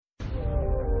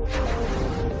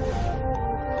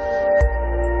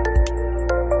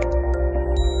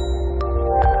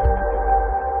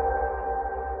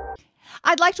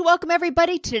like to welcome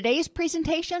everybody to today's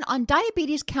presentation on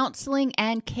diabetes counseling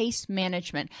and case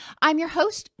management. I'm your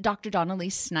host, Dr.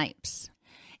 Dawn-Elise Snipes.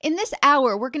 In this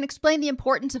hour, we're going to explain the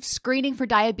importance of screening for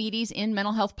diabetes in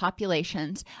mental health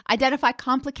populations, identify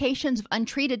complications of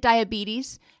untreated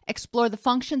diabetes, explore the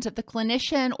functions of the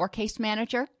clinician or case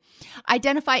manager,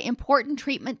 identify important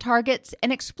treatment targets,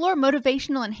 and explore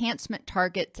motivational enhancement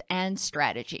targets and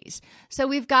strategies. So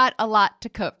we've got a lot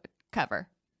to cover.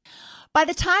 By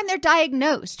the time they're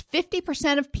diagnosed,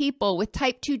 50% of people with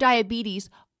type 2 diabetes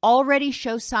already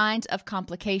show signs of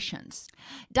complications.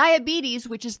 Diabetes,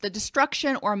 which is the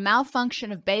destruction or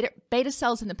malfunction of beta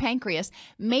cells in the pancreas,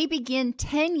 may begin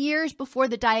 10 years before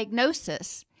the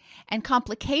diagnosis, and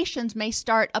complications may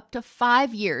start up to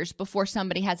 5 years before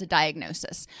somebody has a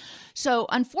diagnosis. So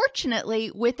unfortunately,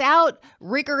 without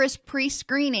rigorous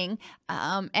pre-screening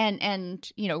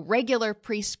and regular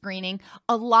pre-screening,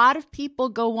 a lot of people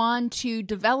go on to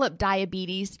develop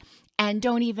diabetes and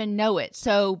don't even know it.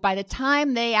 So by the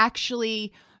time they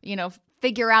actually,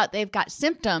 figure out they've got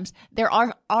symptoms, they're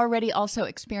already also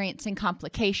experiencing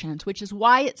complications, which is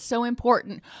why it's so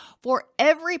important for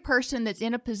every person that's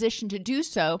in a position to do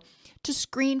so to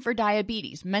screen for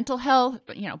diabetes, mental health,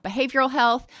 behavioral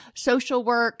health, social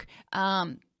work,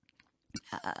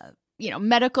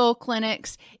 medical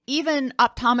clinics, even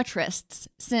optometrists,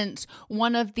 since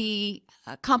one of the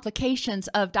complications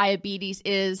of diabetes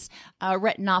is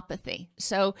retinopathy.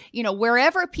 So,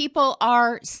 wherever people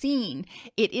are seen,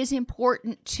 it is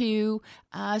important to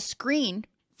screen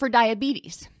for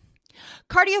diabetes.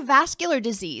 Cardiovascular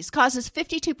disease causes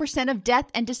 52% of death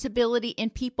and disability in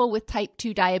people with type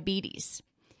 2 diabetes.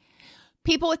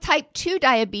 People with type 2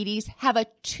 diabetes have a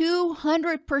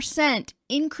 200%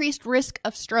 increased risk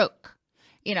of stroke.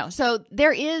 So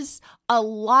there is a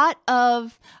lot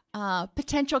of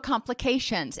potential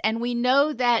complications, and we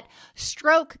know that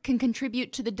stroke can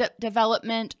contribute to the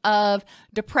development of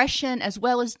depression as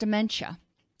well as dementia.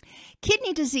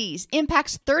 Kidney disease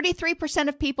impacts 33%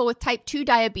 of people with type 2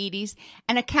 diabetes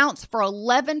and accounts for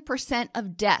 11%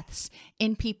 of deaths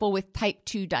in people with type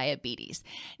 2 diabetes.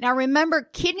 Now remember,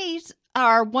 kidneys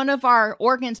are one of our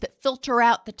organs that filter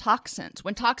out the toxins.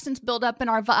 When toxins build up in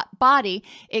our body,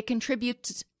 it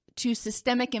contributes to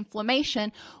systemic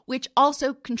inflammation, which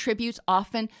also contributes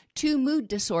often to mood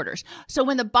disorders. So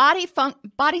when the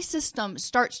body system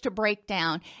starts to break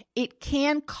down, it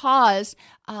can cause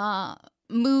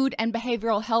mood and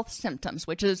behavioral health symptoms,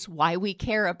 which is why we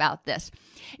care about this.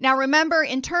 Now, remember,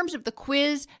 in terms of the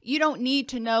quiz, you don't need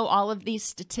to know all of these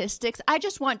statistics. I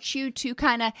just want you to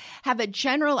kind of have a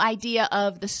general idea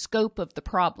of the scope of the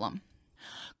problem.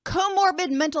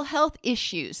 Comorbid mental health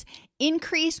issues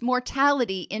increase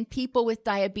mortality in people with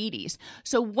diabetes.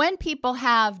 So when people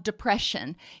have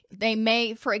depression, they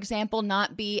may, for example,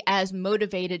 not be as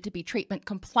motivated to be treatment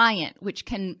compliant, which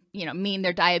can, mean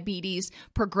their diabetes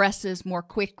progresses more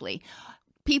quickly.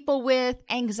 People with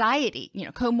anxiety,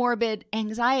 comorbid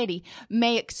anxiety,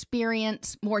 may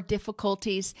experience more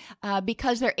difficulties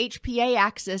because their HPA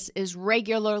axis is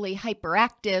regularly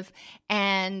hyperactive,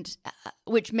 and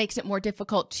which makes it more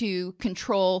difficult to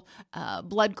control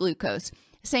blood glucose.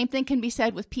 Same thing can be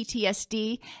said with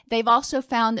PTSD. They've also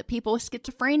found that people with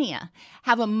schizophrenia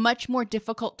have a much more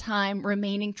difficult time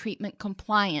remaining treatment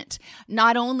compliant,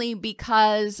 not only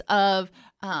because of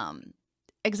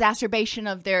exacerbation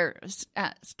of their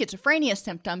schizophrenia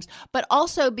symptoms, but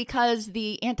also because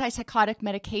the antipsychotic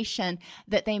medication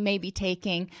that they may be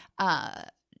taking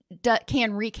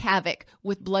can wreak havoc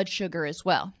with blood sugar as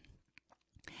well.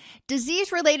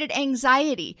 Disease-related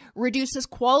anxiety reduces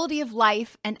quality of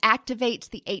life and activates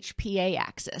the HPA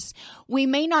axis. We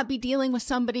may not be dealing with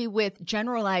somebody with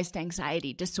generalized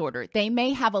anxiety disorder. They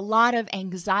may have a lot of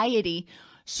anxiety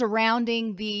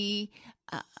surrounding the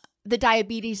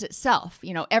diabetes itself.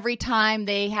 Every time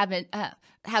they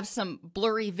have some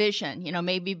blurry vision,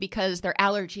 maybe because their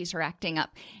allergies are acting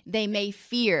up, they may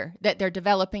fear that they're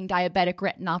developing diabetic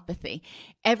retinopathy.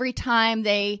 Every time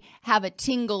they have a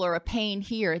tingle or a pain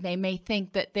here, they may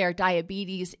think that their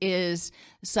diabetes is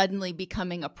suddenly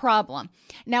becoming a problem.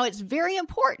 Now, it's very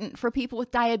important for people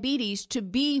with diabetes to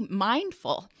be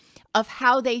mindful of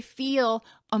how they feel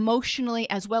emotionally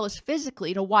as well as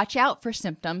physically, to watch out for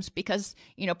symptoms because,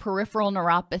 peripheral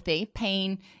neuropathy,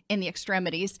 pain in the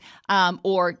extremities,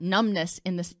 or numbness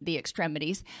in the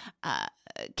extremities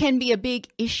can be a big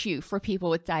issue for people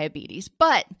with diabetes.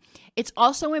 But it's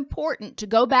also important to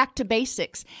go back to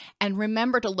basics and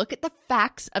remember to look at the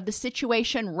facts of the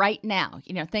situation right now.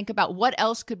 Think about what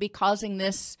else could be causing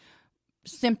this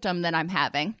symptom that I'm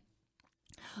having.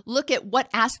 look at what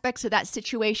aspects of that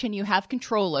situation you have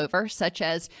control over, such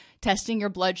as testing your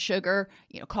blood sugar,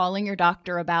 calling your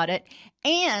doctor about it.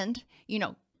 And,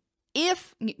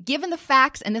 if given the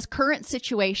facts and this current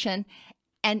situation,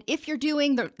 and if you're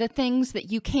doing the things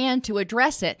that you can to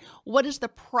address it, what is the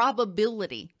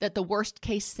probability that the worst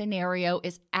case scenario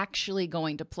is actually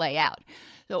going to play out?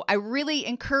 So I really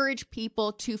encourage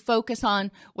people to focus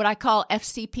on what I call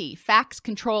FCP, facts,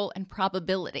 control, and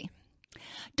probability.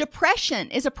 Depression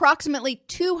is approximately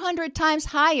 200 times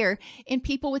higher in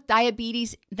people with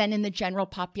diabetes than in the general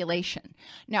population.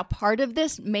 Now, part of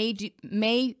this may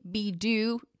be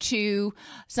due to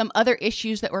some other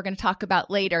issues that we're going to talk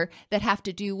about later that have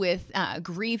to do with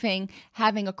grieving,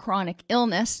 having a chronic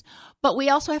illness. But we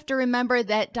also have to remember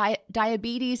that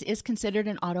diabetes is considered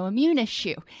an autoimmune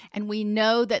issue. And we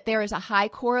know that there is a high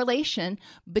correlation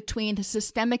between the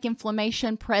systemic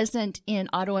inflammation present in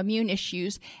autoimmune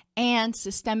issues and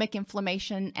systemic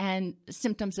inflammation and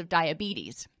symptoms of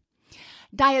diabetes.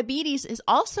 Diabetes is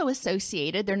also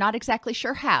associated, they're not exactly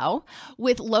sure how,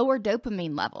 with lower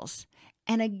dopamine levels.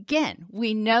 And again,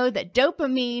 we know that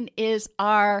dopamine is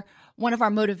one of our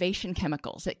motivation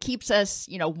chemicals. It keeps us,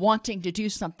 wanting to do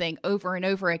something over and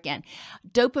over again.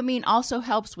 Dopamine also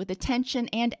helps with attention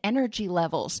and energy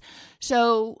levels.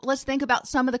 So let's think about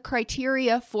some of the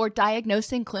criteria for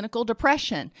diagnosing clinical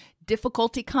depression: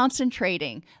 difficulty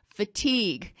concentrating,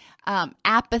 fatigue,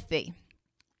 apathy.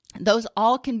 Those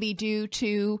all can be due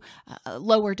to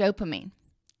lower dopamine.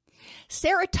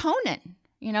 Serotonin,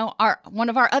 one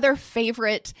of our other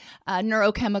favorite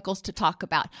neurochemicals to talk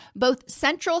about. Both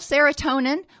central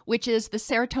serotonin, which is the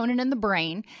serotonin in the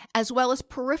brain, as well as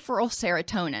peripheral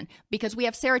serotonin, because we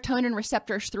have serotonin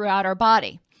receptors throughout our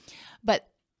body. But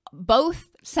both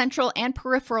central and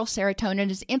peripheral serotonin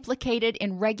is implicated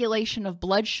in regulation of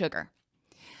blood sugar.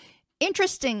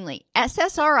 Interestingly,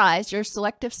 SSRIs, your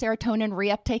selective serotonin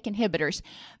reuptake inhibitors,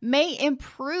 may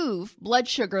improve blood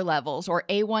sugar levels or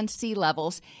A1C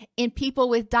levels in people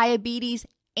with diabetes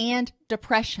and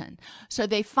depression. So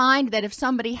they find that if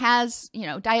somebody has,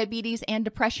 diabetes and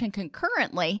depression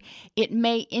concurrently, it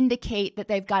may indicate that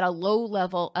they've got a low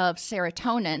level of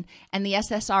serotonin, and the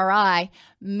SSRI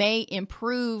may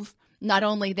improve not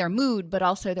only their mood, but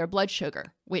also their blood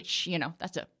sugar, which,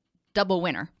 that's a double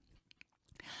winner.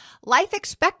 Life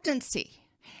expectancy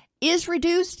is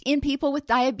reduced in people with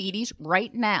diabetes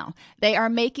right now. They are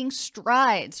making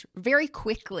strides very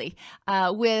quickly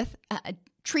with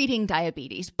treating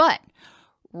diabetes. But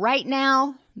right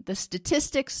now, the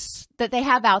statistics that they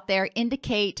have out there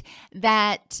indicate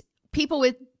that people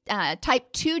with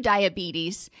type 2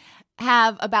 diabetes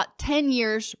have about 10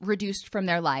 years reduced from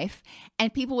their life,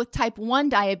 and people with type 1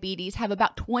 diabetes have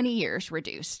about 20 years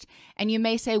reduced. And you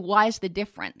may say, why is the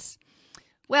difference?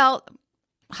 Well,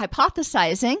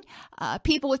 hypothesizing,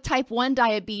 people with type 1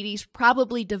 diabetes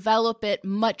probably develop it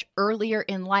much earlier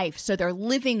in life, so they're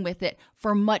living with it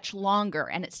for much longer,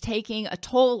 and it's taking a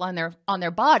toll on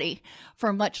their body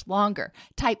for much longer.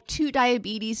 Type 2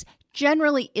 diabetes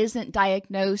generally isn't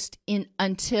diagnosed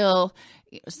until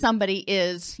somebody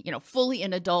is, fully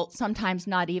an adult, sometimes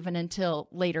not even until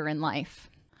later in life.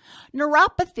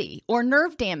 Neuropathy or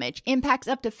nerve damage impacts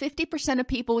up to 50% of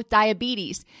people with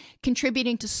diabetes,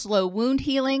 contributing to slow wound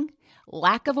healing,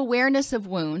 lack of awareness of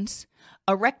wounds,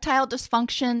 erectile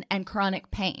dysfunction, and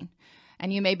chronic pain.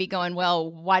 And you may be going,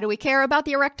 well, why do we care about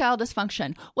the erectile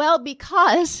dysfunction? Well,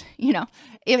 because,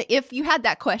 if you had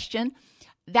that question,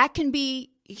 that can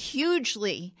be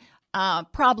hugely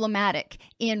problematic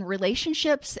in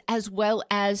relationships as well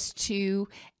as to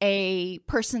a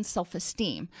person's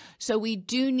self-esteem. So we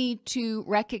do need to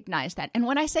recognize that. And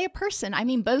when I say a person, I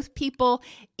mean both people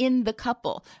in the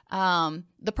couple.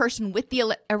 The person with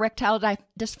the erectile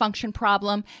dysfunction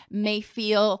problem may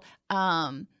feel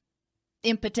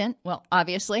impotent, well,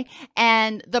 obviously,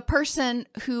 and the person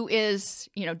who is,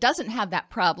 doesn't have that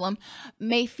problem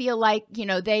may feel like,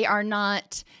 they are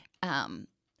not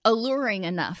alluring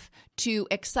enough to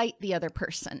excite the other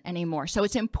person anymore. So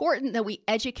it's important that we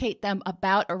educate them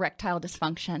about erectile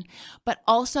dysfunction, but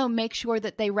also make sure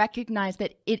that they recognize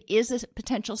that it is a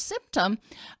potential symptom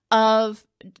of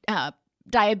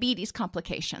diabetes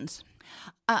complications.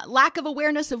 Lack of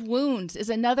awareness of wounds is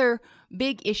another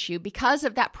big issue because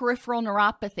of that peripheral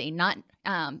neuropathy,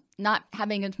 not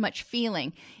having as much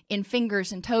feeling in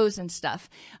fingers and toes and stuff.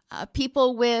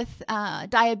 People with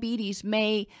diabetes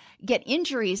may get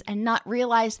injuries and not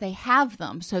realize they have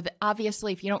them. So that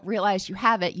obviously, if you don't realize you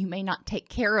have it, you may not take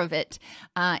care of it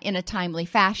in a timely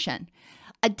fashion.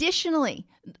 Additionally,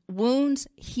 wounds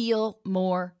heal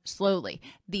more slowly.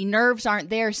 The nerves aren't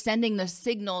there sending the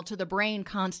signal to the brain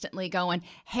constantly going,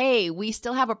 hey, we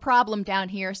still have a problem down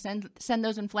here. Send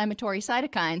those inflammatory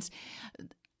cytokines.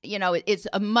 It's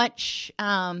a much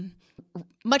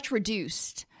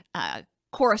reduced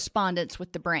correspondence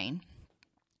with the brain.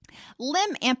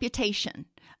 Limb amputation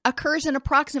occurs in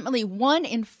approximately 1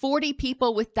 in 40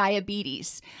 people with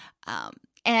diabetes.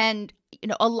 And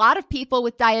a lot of people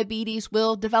with diabetes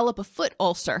will develop a foot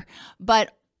ulcer,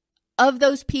 but of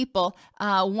those people,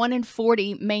 1 in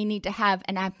 40 may need to have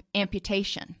an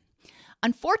amputation.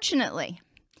 Unfortunately,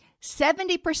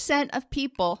 70% of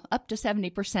people, up to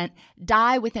 70%,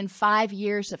 die within 5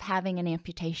 years of having an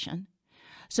amputation.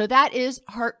 So that is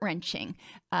heart-wrenching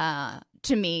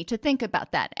to me to think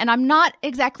about that. And I'm not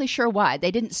exactly sure why.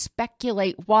 They didn't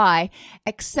speculate why,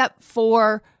 except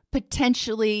for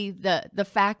potentially the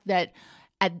fact that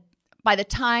by the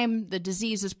time the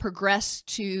disease has progressed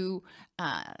to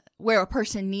where a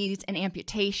person needs an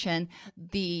amputation,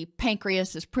 the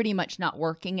pancreas is pretty much not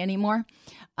working anymore.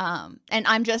 And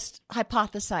I'm just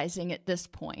hypothesizing at this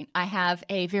point. I have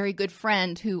a very good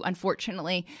friend who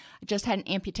unfortunately just had an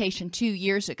amputation 2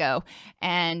 years ago.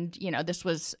 And, this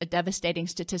was a devastating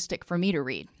statistic for me to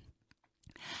read.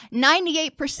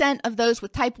 98% of those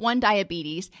with type 1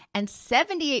 diabetes and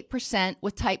 78%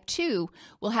 with type 2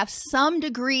 will have some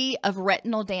degree of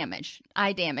retinal damage,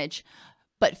 eye damage,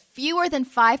 but fewer than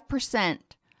 5%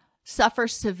 suffer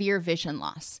severe vision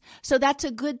loss. So that's a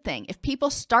good thing. If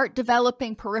people start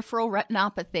developing peripheral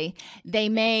retinopathy, they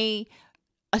may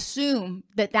assume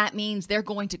that means they're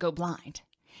going to go blind.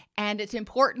 And it's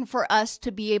important for us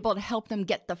to be able to help them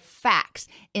get the facts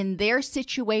in their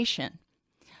situation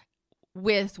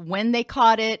with when they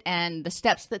caught it and the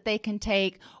steps that they can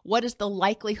take. What is the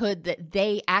likelihood that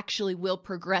they actually will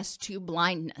progress to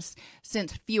blindness,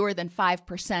 since fewer than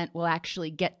 5% will actually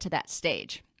get to that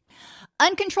stage?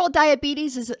 Uncontrolled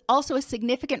diabetes is also a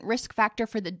significant risk factor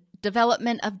for the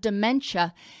development of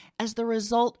dementia as the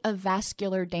result of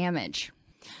vascular damage.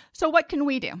 So what can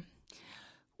we do?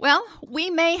 Well, we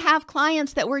may have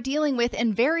clients that we're dealing with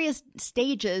in various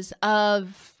stages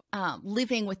of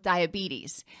living with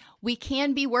diabetes. We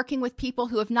can be working with people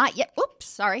who have not yet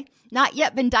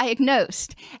been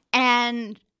diagnosed.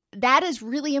 And that is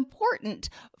really important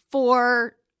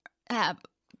for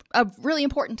a really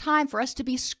important time for us to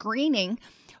be screening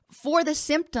for the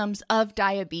symptoms of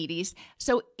diabetes.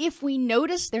 So if we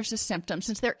notice there's a symptom,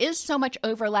 since there is so much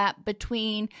overlap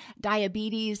between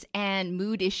diabetes and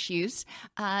mood issues,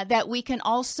 that we can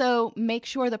also make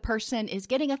sure the person is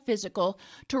getting a physical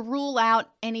to rule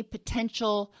out any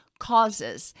potential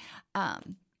causes.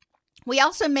 We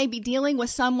also may be dealing with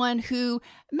someone who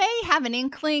may have an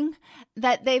inkling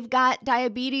that they've got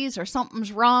diabetes or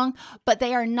something's wrong, but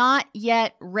they are not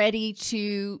yet ready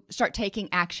to start taking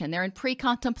action. They're in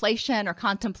pre-contemplation or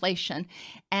contemplation,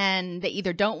 and they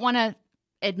either don't want to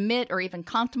admit or even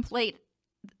contemplate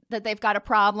that they've got a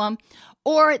problem,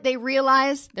 or they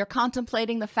realize they're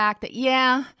contemplating the fact that,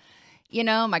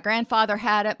 my grandfather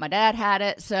had it, my dad had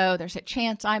it, so there's a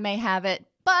chance I may have it,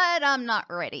 but I'm not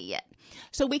ready yet.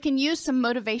 So we can use some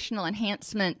motivational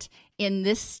enhancement in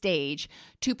this stage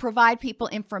to provide people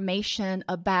information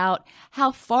about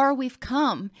how far we've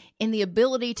come in the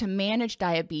ability to manage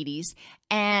diabetes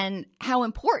and how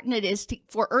important it is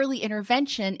for early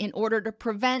intervention in order to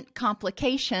prevent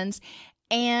complications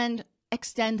and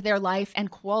extend their life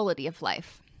and quality of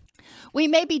life. We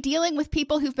may be dealing with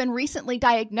people who've been recently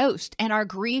diagnosed and are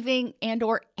grieving and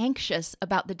or anxious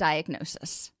about the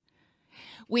diagnosis.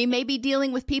 We may be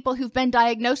dealing with people who've been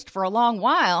diagnosed for a long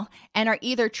while and are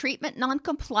either treatment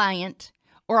non-compliant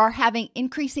or are having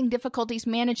increasing difficulties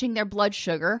managing their blood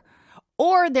sugar,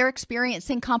 or they're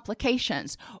experiencing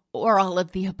complications, or all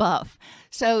of the above.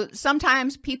 So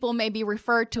sometimes people may be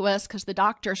referred to us because the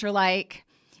doctors are like,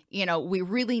 we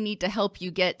really need to help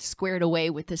you get squared away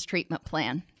with this treatment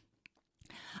plan.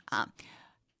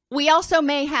 We also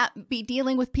may be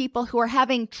dealing with people who are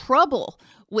having trouble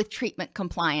with treatment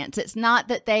compliance. It's not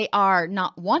that they are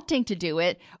not wanting to do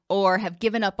it or have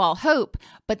given up all hope,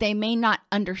 but they may not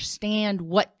understand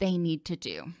what they need to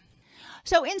do.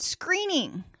 So in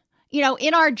screening,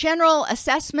 in our general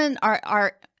assessment,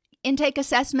 our intake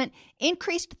assessment,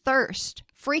 increased thirst,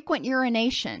 frequent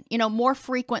urination, more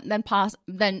frequent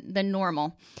than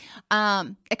normal,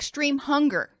 extreme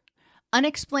hunger,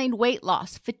 unexplained weight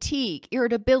loss, fatigue,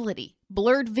 irritability,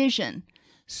 blurred vision,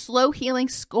 slow healing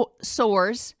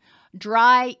sores,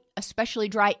 dry, especially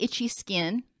dry, itchy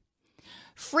skin,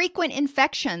 frequent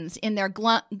infections in their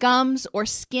gums or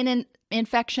skin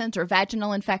infections or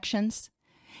vaginal infections,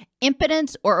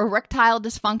 impotence or erectile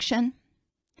dysfunction,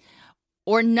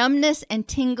 or numbness and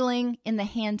tingling in the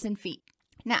hands and feet.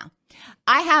 Now,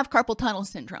 I have carpal tunnel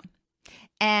syndrome,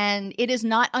 and it is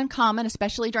not uncommon,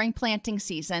 especially during planting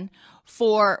season,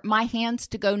 for my hands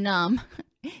to go numb,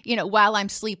 while I'm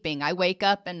sleeping. I wake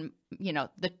up and,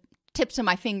 the tips of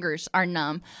my fingers are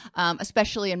numb,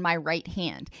 especially in my right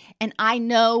hand. And I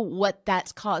know what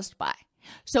that's caused by.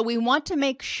 So we want to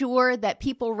make sure that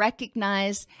people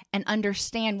recognize and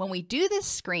understand when we do this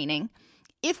screening,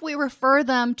 if we refer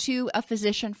them to a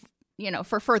physician,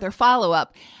 for further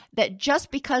follow-up, that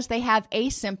just because they have a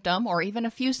symptom or even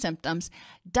a few symptoms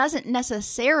doesn't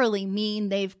necessarily mean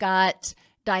they've got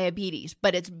diabetes,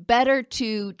 but it's better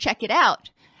to check it out.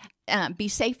 Be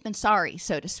safe than sorry,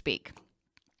 so to speak.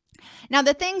 Now,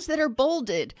 the things that are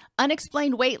bolded: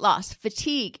 unexplained weight loss,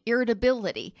 fatigue,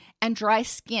 irritability, and dry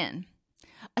skin.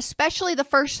 Especially the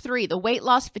first three, the weight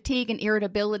loss, fatigue, and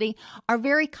irritability, are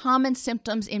very common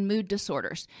symptoms in mood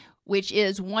disorders, which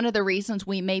is one of the reasons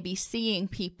we may be seeing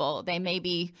people. They may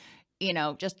be,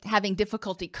 just having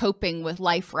difficulty coping with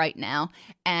life right now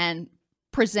and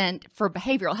present for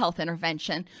behavioral health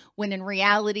intervention, when in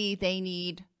reality they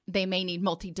may need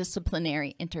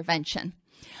multidisciplinary intervention.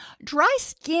 Dry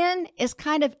skin is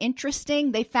kind of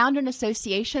interesting. They found an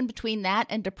association between that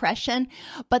and depression,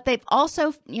 but they've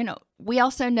also, we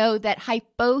also know that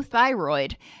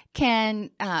hypothyroid can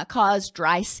cause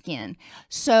dry skin.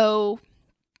 So,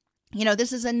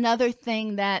 this is another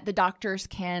thing that the doctors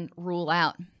can rule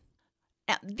out.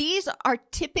 Now, these are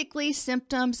typically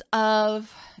symptoms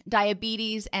of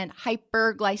diabetes and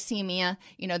hyperglycemia.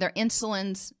 Their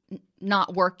insulin's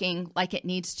not working like it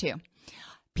needs to.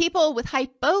 People with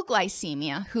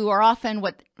hypoglycemia, who are often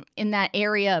in that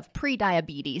area of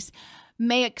prediabetes,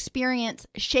 may experience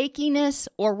shakiness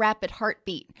or rapid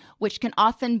heartbeat, which can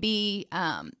often be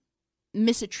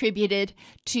misattributed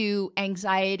to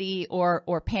anxiety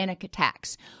or panic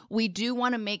attacks. We do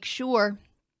want to make sure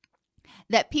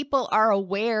that people are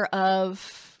aware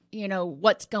of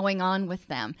what's going on with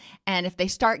them. And if they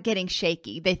start getting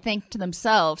shaky, they think to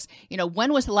themselves,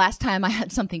 when was the last time I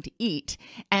had something to eat?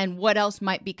 And what else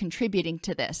might be contributing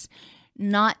to this?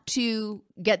 Not to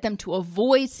get them to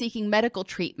avoid seeking medical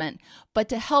treatment, but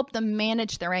to help them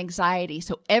manage their anxiety.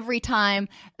 So every time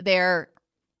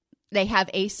they have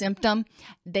a symptom,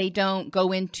 they don't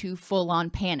go into full-on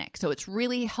panic. So it's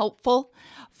really helpful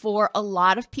for a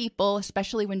lot of people,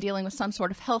 especially when dealing with some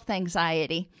sort of health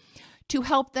anxiety, to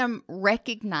help them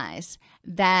recognize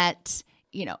that,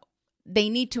 they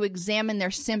need to examine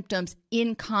their symptoms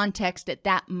in context at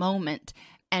that moment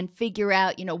and figure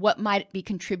out, what might be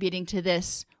contributing to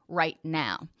this right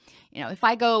now. If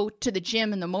I go to the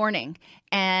gym in the morning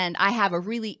and I have a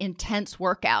really intense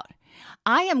workout,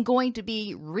 I am going to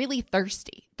be really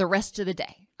thirsty the rest of the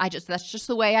day. That's just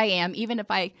the way I am. Even if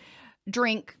I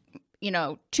drink,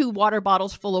 2 water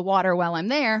bottles full of water while I'm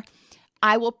there,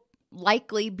 I will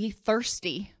likely be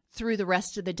thirsty through the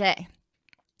rest of the day.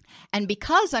 And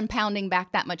because I'm pounding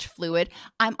back that much fluid,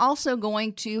 I'm also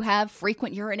going to have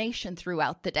frequent urination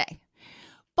throughout the day.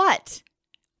 But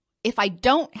if I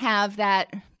don't have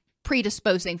that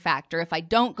predisposing factor, if I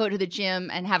don't go to the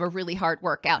gym and have a really hard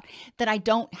workout, then I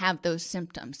don't have those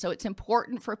symptoms. So it's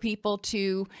important for people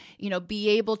to, be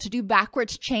able to do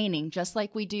backwards chaining, just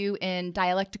like we do in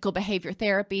dialectical behavior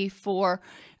therapy for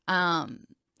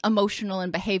emotional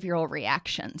and behavioral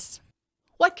reactions.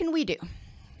 What can we do?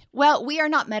 Well, we are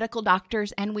not medical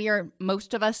doctors, and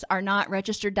most of us are not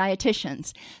registered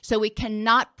dietitians. So we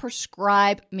cannot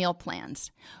prescribe meal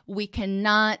plans. We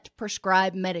cannot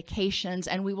prescribe medications,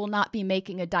 and we will not be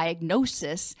making a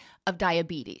diagnosis of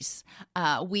diabetes.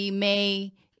 We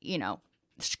may,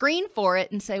 screen for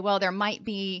it and say, well, there might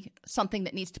be something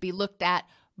that needs to be looked at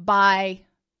by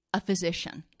a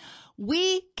physician.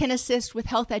 We can assist with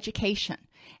health education,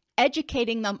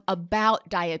 educating them about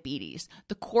diabetes,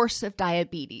 the course of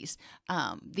diabetes,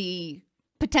 the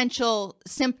potential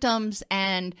symptoms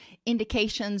and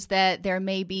indications that there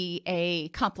may be a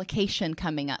complication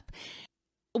coming up.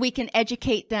 We can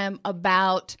educate them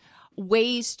about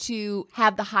ways to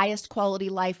have the highest quality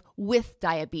life with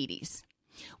diabetes.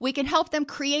 We can help them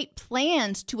create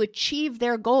plans to achieve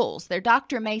their goals. Their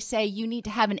doctor may say you need to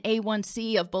have an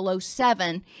A1C of below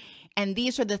 7, and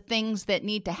these are the things that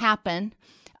need to happen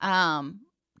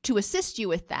to assist you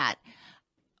with that.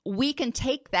 We can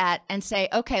take that and say,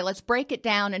 okay, let's break it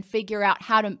down and figure out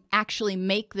how to actually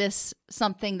make this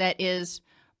something that is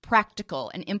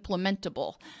practical and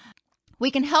implementable.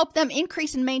 We can help them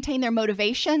increase and maintain their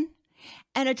motivation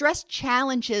and address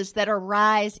challenges that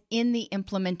arise in the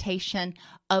implementation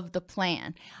of the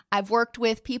plan. I've worked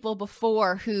with people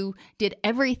before who did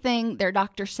everything their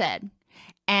doctor said,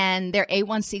 and their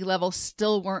A1C levels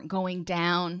still weren't going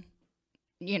down,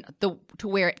 to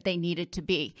where they needed to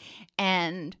be.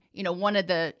 And, one of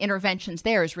the interventions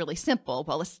there is really simple.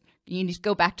 Well, you need to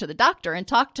go back to the doctor and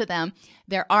talk to them.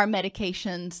 There are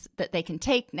medications that they can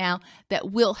take now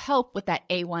that will help with that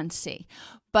A1C.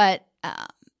 But,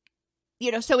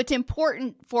 so it's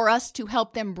important for us to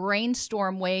help them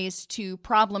brainstorm ways to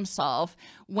problem solve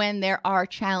when there are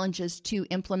challenges to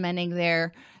implementing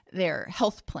their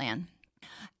health plan.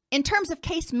 In terms of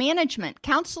case management,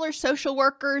 counselors, social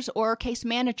workers, or case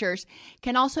managers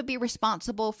can also be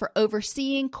responsible for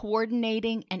overseeing,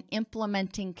 coordinating, and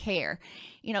implementing care.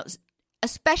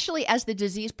 Especially as the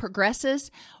disease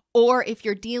progresses, or if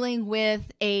you're dealing with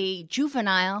a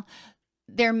juvenile,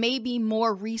 there may be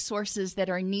more resources that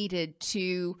are needed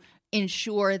to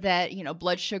ensure that,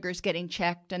 blood sugar is getting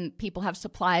checked and people have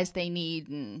supplies they need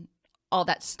and all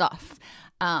that stuff.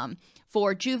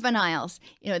 For juveniles,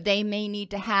 they may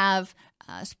need to have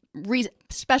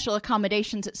special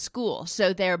accommodations at school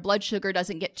so their blood sugar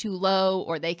doesn't get too low,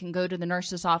 or they can go to the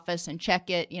nurse's office and check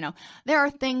it. There are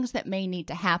things that may need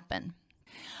to happen.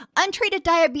 Untreated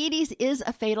diabetes is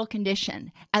a fatal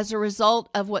condition as a result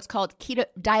of what's called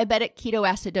diabetic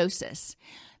ketoacidosis.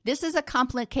 This is a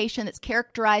complication that's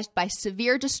characterized by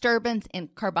severe disturbance in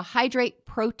carbohydrate,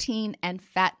 protein, and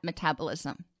fat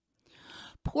metabolism.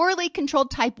 Poorly controlled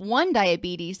type 1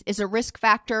 diabetes is a risk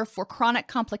factor for chronic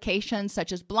complications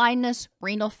such as blindness,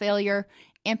 renal failure,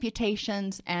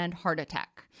 amputations, and heart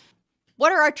attack.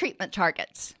 What are our treatment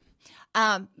targets?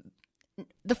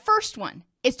 The first one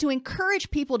is to encourage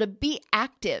people to be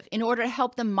active in order to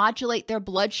help them modulate their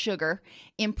blood sugar,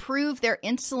 improve their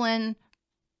insulin,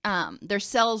 their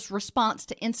cells' response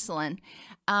to insulin,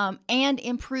 and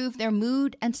improve their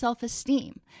mood and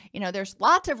self-esteem. There's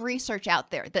lots of research out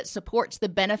there that supports the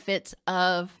benefits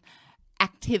of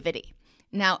activity.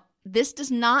 Now, this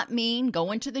does not mean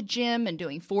going to the gym and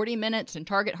doing 40 minutes in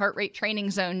target heart rate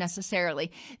training zone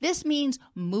necessarily. This means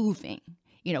moving.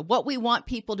 What we want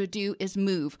people to do is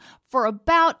move for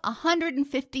about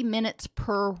 150 minutes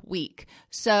per week.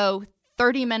 So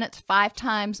 30 minutes 5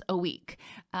 times a week.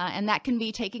 And that can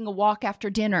be taking a walk after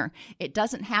dinner. It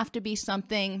doesn't have to be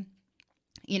something,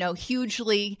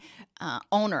 hugely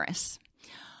onerous.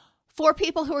 For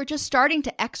people who are just starting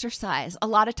to exercise, a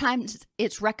lot of times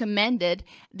it's recommended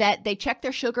that they check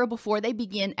their sugar before they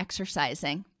begin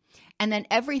exercising. And then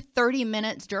every 30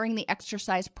 minutes during the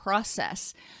exercise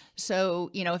process.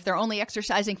 So, if they're only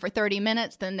exercising for 30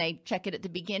 minutes, then they check it at the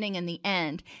beginning and the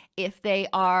end. If they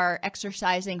are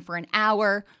exercising for an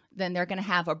hour, then they're going to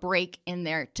have a break in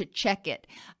there to check it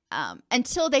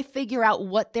until they figure out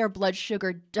what their blood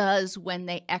sugar does when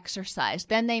they exercise.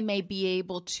 Then they may be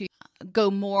able to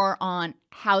go more on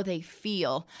how they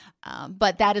feel,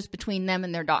 but that is between them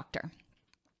and their doctor.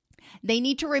 They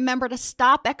need to remember to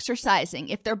stop exercising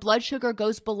if their blood sugar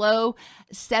goes below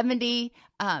 70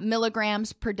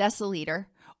 milligrams per deciliter,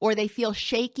 or they feel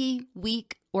shaky,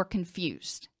 weak, or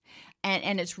confused.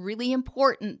 And it's really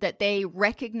important that they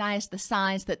recognize the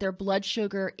signs that their blood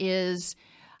sugar is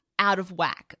out of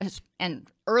whack, and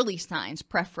early signs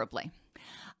preferably.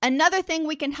 Another thing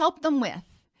we can help them with,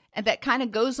 and that kind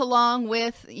of goes along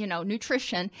with,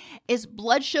 nutrition, is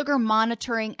blood sugar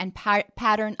monitoring and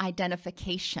pattern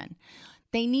identification.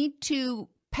 They need to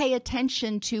pay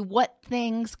attention to what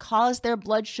things cause their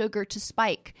blood sugar to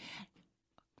spike.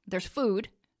 There's food.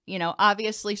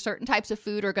 Obviously certain types of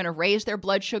food are going to raise their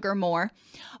blood sugar more,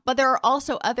 but there are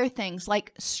also other things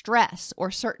like stress or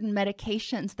certain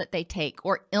medications that they take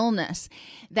or illness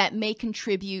that may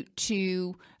contribute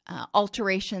to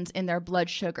alterations in their blood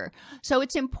sugar. So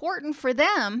it's important for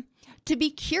them to be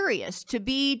curious, to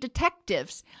be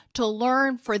detectives, to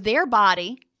learn for their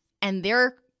body and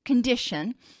their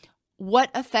condition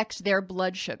what affects their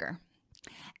blood sugar.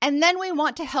 And then we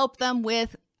want to help them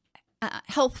with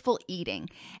healthful eating.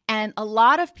 And a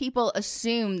lot of people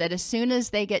assume that as soon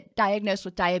as they get diagnosed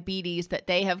with diabetes, that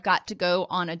they have got to go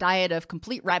on a diet of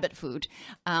complete rabbit food,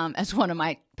 as one of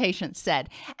my patients said.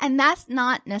 And that's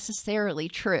not necessarily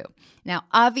true. Now,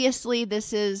 obviously,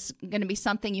 this is going to be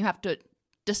something you have to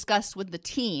discuss with the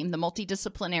team, the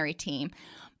multidisciplinary team.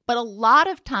 But a lot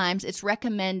of times it's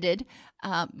recommended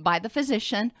by the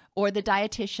physician or the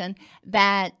dietitian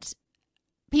that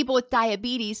people with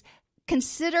diabetes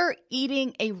consider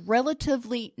eating a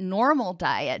relatively normal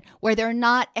diet where they're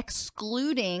not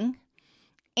excluding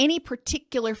any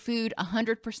particular food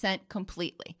 100%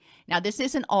 completely. Now, this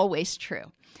isn't always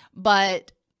true,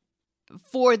 but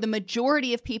for the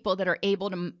majority of people that are able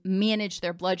to manage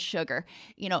their blood sugar,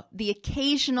 the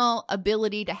occasional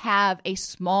ability to have a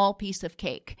small piece of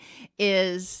cake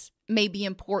may be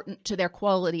important to their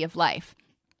quality of life.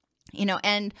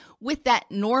 And with that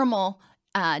normal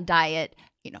diet,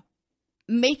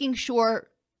 making sure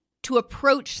to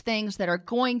approach things that are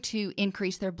going to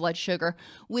increase their blood sugar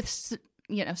with,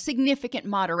 significant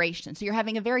moderation. So you're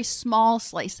having a very small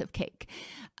slice of cake.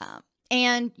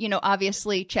 And,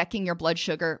 obviously checking your blood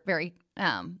sugar very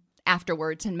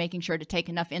afterwards and making sure to take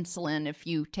enough insulin if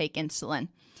you take insulin.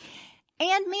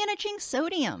 And managing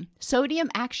sodium. Sodium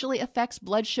actually affects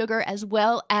blood sugar as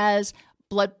well as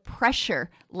blood pressure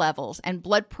levels. And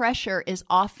blood pressure is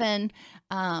often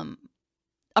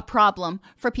a problem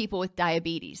for people with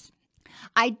diabetes.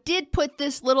 I did put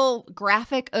this little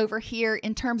graphic over here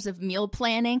in terms of meal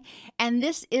planning, and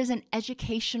this is an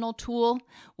educational tool.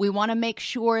 We want to make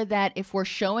sure that if we're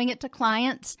showing it to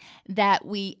clients, that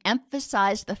we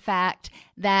emphasize the fact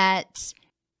that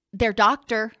their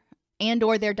doctor and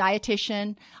or their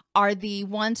dietitian are the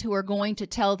ones who are going to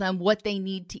tell them what they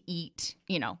need to eat,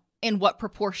 in what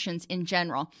proportions in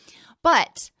general.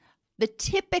 But the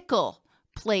typical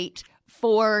plate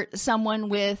for someone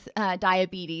with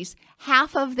diabetes,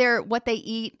 half of what they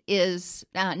eat is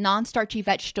non-starchy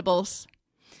vegetables.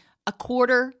 A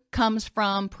quarter comes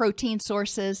from protein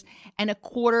sources, and a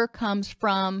quarter comes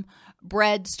from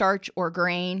bread, starch, or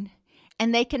grain.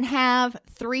 And they can have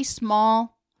 3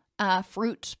 small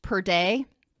fruits per day.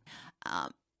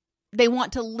 They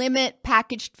want to limit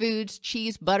packaged foods,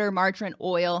 cheese, butter, margarine,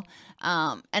 oil,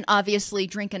 and obviously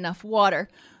drink enough water.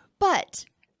 But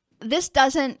this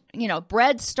doesn't,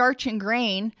 bread, starch, and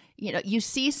grain, you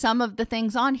see some of the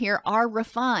things on here are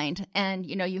refined, and,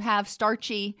 you have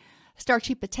starchy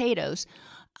potatoes.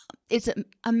 It's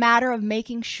a matter of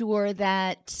making sure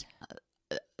that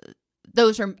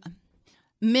those are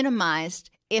minimized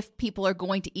if people are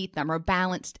going to eat them, or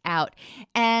balanced out.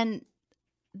 And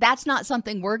that's not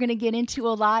something we're going to get into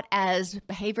a lot as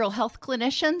behavioral health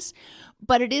clinicians,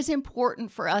 but it is important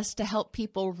for us to help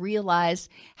people realize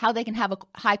how they can have a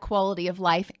high quality of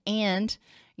life and,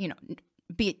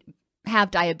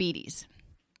 have diabetes.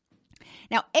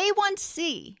 Now,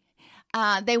 A1C,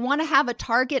 they want to have a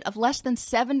target of less than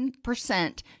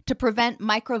 7% to prevent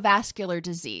microvascular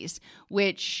disease,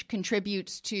 which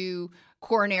contributes to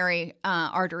coronary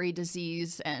artery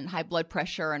disease and high blood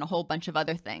pressure and a whole bunch of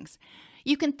other things.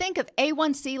 You can think of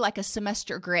A1C like a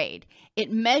semester grade.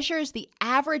 It measures the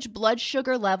average blood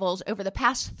sugar levels over the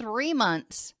past 3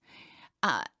 months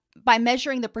by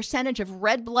measuring the percentage of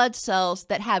red blood cells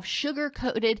that have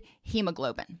sugar-coated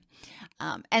hemoglobin.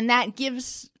 And that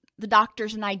gives the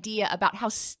doctors an idea about how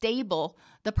stable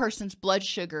the person's blood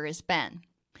sugar has been.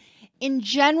 In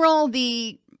general,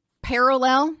 the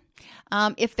parallel,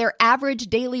 if their average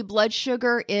daily blood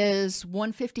sugar is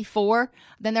 154,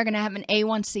 then they're going to have an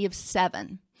A1C of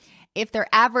 7. If their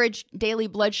average daily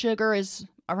blood sugar is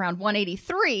around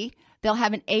 183, they'll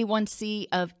have an A1C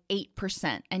of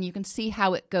 8%, and you can see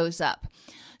how it goes up.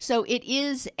 So it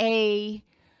is a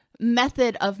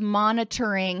method of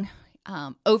monitoring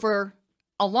over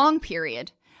a long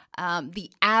period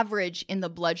the average in the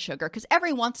blood sugar, because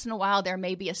every once in a while there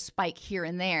may be a spike here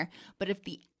and there, but if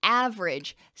the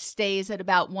average stays at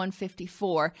about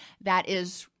 154, that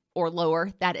is, or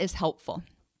lower, that is helpful.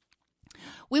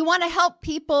 We want to help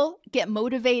people get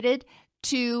motivated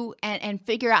to and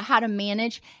figure out how to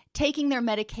manage taking their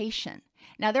medication.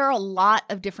 Now, there are a lot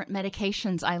of different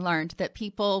medications I learned that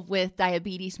people with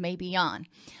diabetes may be on.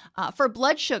 For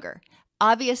blood sugar,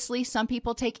 obviously, some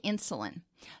people take insulin.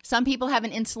 Some people have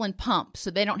an insulin pump,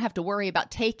 so they don't have to worry about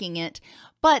taking it,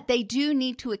 but they do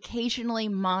need to occasionally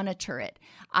monitor it.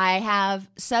 I have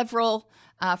several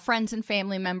friends and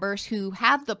family members who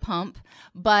have the pump,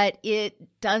 but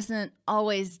it doesn't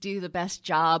always do the best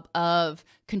job of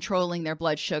controlling their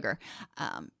blood sugar.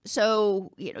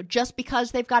 So, just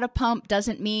because they've got a pump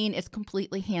doesn't mean it's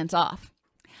completely hands off.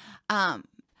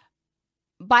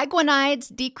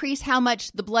 Biguanides decrease how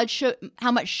much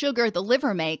sugar the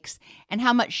liver makes and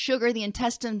how much sugar the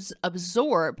intestines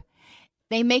absorb.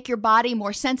 They make your body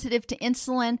more sensitive to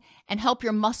insulin and help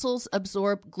your muscles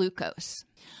absorb glucose.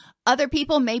 Other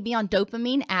people may be on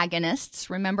dopamine agonists.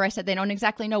 Remember, I said they don't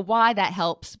exactly know why that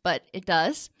helps, but it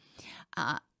does.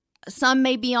 Some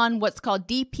may be on what's called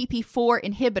DPP4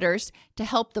 inhibitors to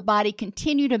help the body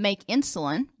continue to make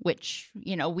insulin, which,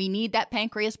 we need that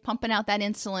pancreas pumping out that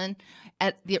insulin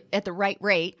at the right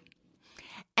rate.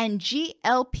 And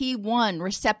GLP-1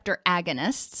 receptor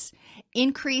agonists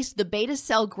increase the beta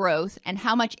cell growth and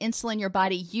how much insulin your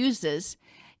body uses,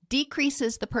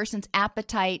 decreases the person's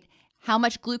appetite, how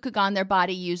much glucagon their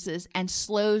body uses, and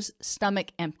slows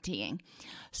stomach emptying.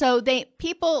 So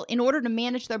people, in order to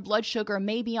manage their blood sugar,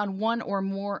 may be on one or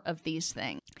more of these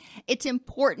things. It's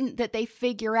important that they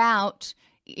figure out,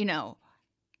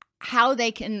 how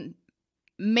they can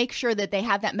make sure that they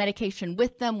have that medication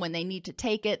with them when they need to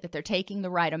take it, that they're taking the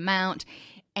right amount,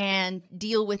 and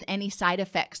deal with any side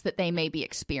effects that they may be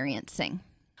experiencing.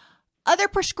 Other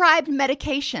prescribed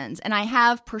medications, and I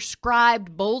have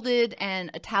prescribed bolded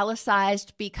and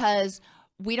italicized because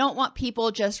we don't want people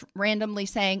just randomly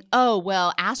saying, oh,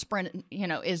 well, aspirin,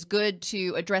 is good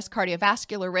to address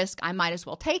cardiovascular risk. I might as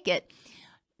well take it.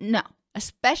 No,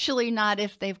 especially not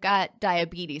if they've got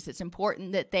diabetes. It's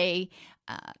important that they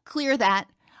clear that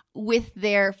with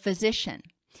their physician.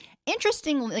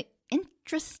 Interestingly,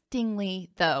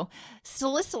 though,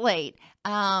 salicylate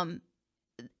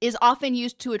is often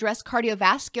used to address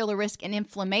cardiovascular risk and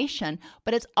inflammation,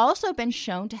 but it's also been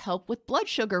shown to help with blood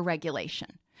sugar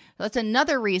regulation. So that's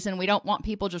another reason we don't want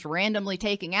people just randomly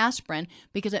taking aspirin,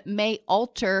 because it may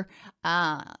alter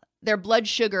their blood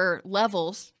sugar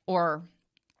levels or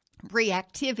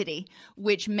reactivity,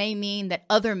 which may mean that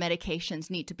other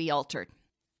medications need to be altered.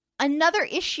 Another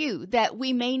issue that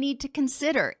we may need to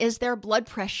consider is their blood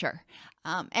pressure.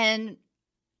 And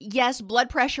yes, blood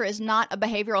pressure is not a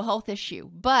behavioral health issue,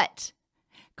 but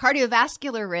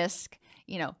cardiovascular risk,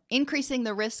 increasing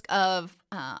the risk of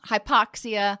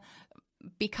hypoxia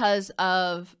because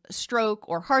of stroke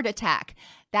or heart attack,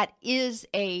 that is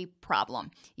a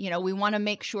problem. We want to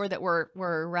make sure that we're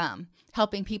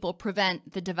helping people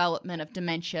prevent the development of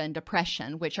dementia and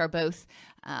depression, which are both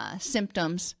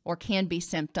symptoms or can be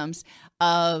symptoms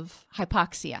of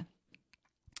hypoxia.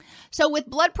 So with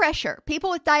blood pressure,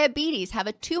 people with diabetes have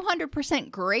a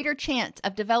 200% greater chance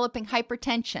of developing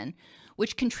hypertension,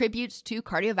 which contributes to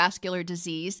cardiovascular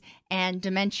disease and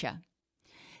dementia.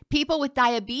 People with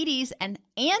diabetes and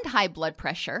high blood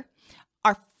pressure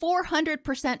are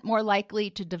 400% more likely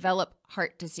to develop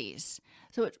heart disease.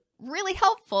 So it's really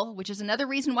helpful, which is another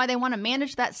reason why they want to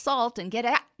manage that salt and get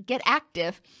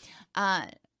active,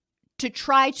 to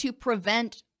try to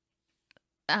prevent,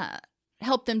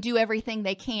 help them do everything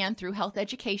they can through health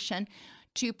education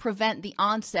to prevent the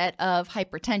onset of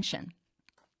hypertension.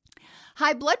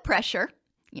 High blood pressure,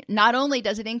 not only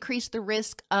does it increase the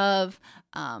risk of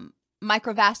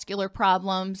microvascular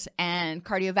problems and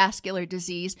cardiovascular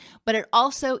disease, but it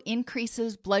also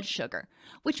increases blood sugar,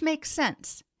 which makes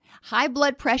sense. High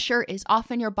blood pressure is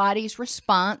often your body's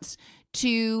response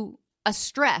to a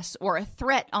stress or a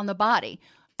threat on the body.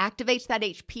 Activates that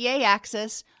HPA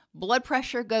axis, blood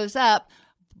pressure goes up,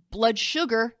 blood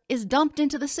sugar is dumped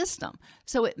into the system.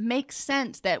 So it makes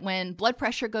sense that when blood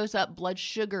pressure goes up, blood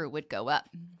sugar would go up.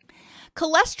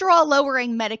 Cholesterol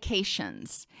lowering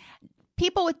medications.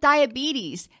 People with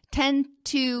diabetes tend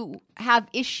to have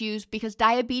issues because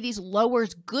diabetes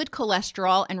lowers good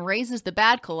cholesterol and raises the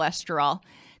bad cholesterol,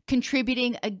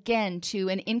 contributing again to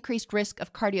an increased risk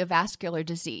of cardiovascular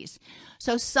disease.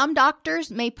 So some doctors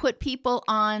may put people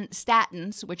on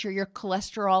statins, which are your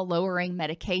cholesterol lowering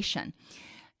medication.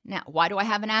 Now, why do I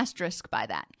have an asterisk by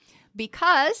that?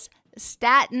 Because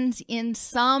statins in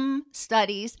some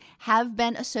studies have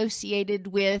been associated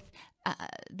with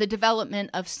the development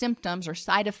of symptoms or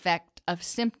side effect of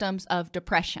symptoms of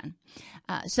depression.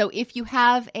 So if you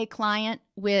have a client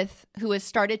who has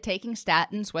started taking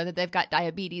statins, whether they've got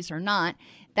diabetes or not,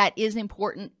 that is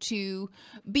important to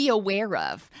be aware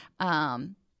of.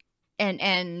 And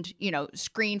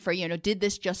screen for, did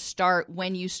this just start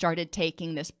when you started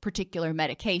taking this particular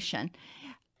medication?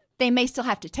 They may still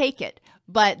have to take it,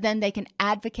 but then they can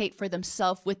advocate for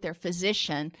themselves with their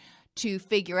physician to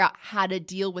figure out how to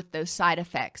deal with those side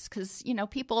effects. Because,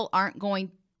 people aren't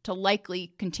going to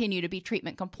likely continue to be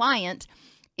treatment compliant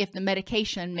if the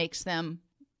medication makes them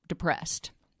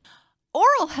depressed.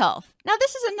 Oral health. Now,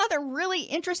 this is another really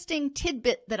interesting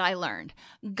tidbit that I learned.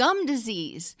 Gum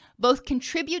disease both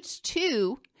contributes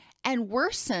to and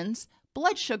worsens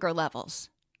blood sugar levels.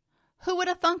 Who would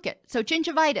have thunk it? So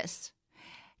gingivitis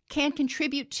can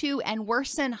contribute to and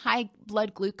worsen high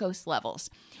blood glucose levels.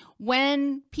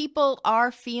 When people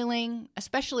are feeling,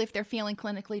 especially if they're feeling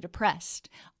clinically depressed,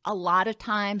 a lot of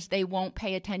times they won't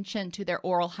pay attention to their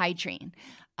oral hygiene.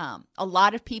 A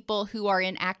lot of people who are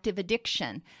in active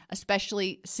addiction,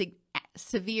 especially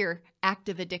severe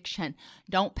active addiction,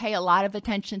 don't pay a lot of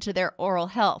attention to their oral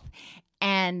health.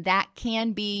 And that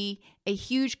can be a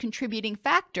huge contributing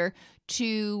factor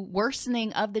to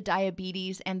worsening of the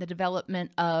diabetes and the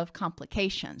development of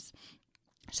complications.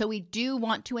 So we do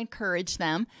want to encourage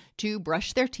them to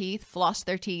brush their teeth, floss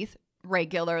their teeth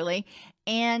regularly,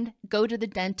 and go to the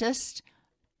dentist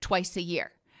twice a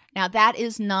year. Now, that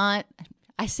is not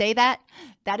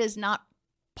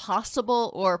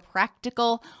possible or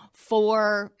practical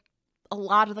for a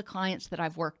lot of the clients that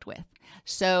I've worked with.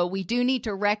 So we do need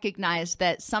to recognize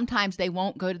that sometimes they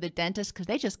won't go to the dentist because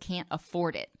they just can't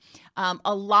afford it.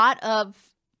 A lot of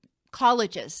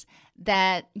colleges,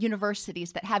 that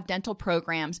universities that have dental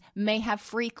programs may have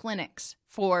free clinics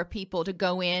for people to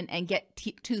go in and get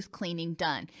tooth cleaning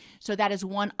done. So that is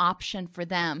one option for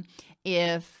them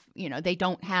if they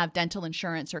don't have dental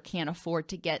insurance or can't afford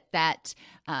to get that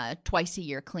twice a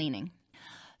year cleaning.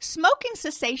 Smoking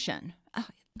cessation,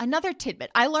 another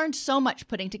tidbit. I learned so much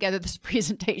putting together this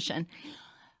presentation.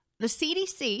 The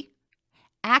CDC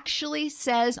actually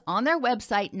says on their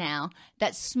website now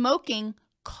that smoking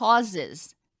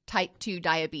causes type 2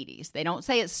 diabetes. They don't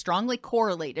say it's strongly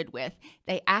correlated with.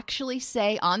 They actually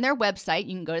say on their website,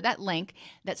 you can go to that link,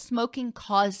 that smoking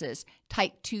causes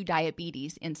type 2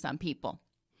 diabetes in some people.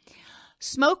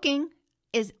 Smoking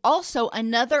is also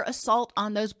another assault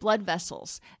on those blood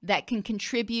vessels that can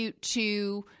contribute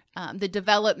to the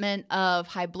development of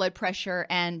high blood pressure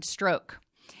and stroke.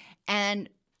 And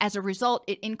as a result,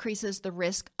 it increases the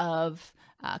risk of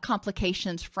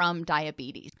complications from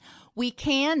diabetes.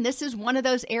 This is one of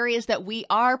those areas that we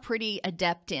are pretty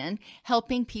adept in,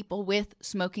 helping people with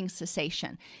smoking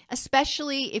cessation,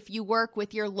 especially if you work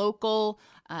with your local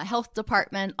health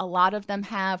department. A lot of them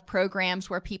have programs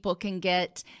where people can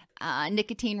get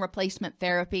nicotine replacement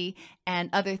therapy and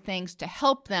other things to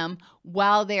help them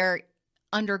while they're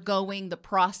undergoing the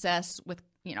process with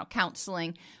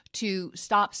counseling to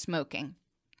stop smoking.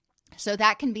 So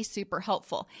that can be super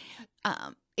helpful.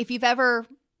 If you've ever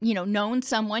known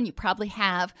someone, you probably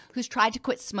have, who's tried to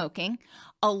quit smoking,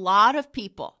 a lot of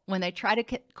people, when they try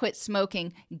to quit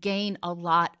smoking, gain a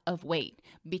lot of weight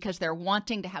because they're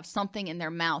wanting to have something in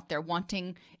their mouth.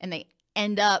 And they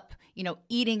end up,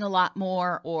 eating a lot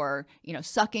more or,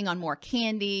 sucking on more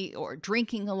candy or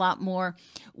drinking a lot more,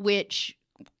 which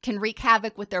can wreak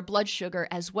havoc with their blood sugar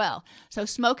as well. So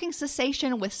smoking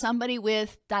cessation with somebody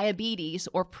with diabetes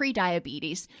or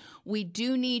pre-diabetes, we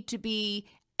do need to be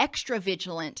extra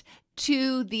vigilant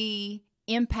to the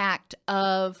impact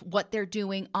of what they're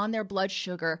doing on their blood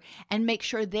sugar and make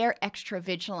sure they're extra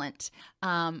vigilant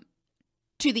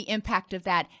to the impact of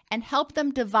that and help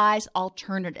them devise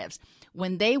alternatives.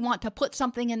 When they want to put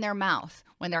something in their mouth,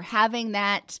 when they're having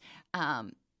that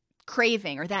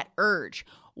craving or that urge,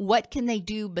 what can they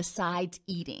do besides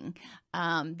eating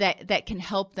that can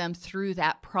help them through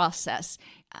that process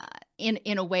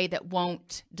in a way that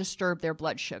won't disturb their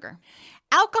blood sugar?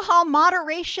 Alcohol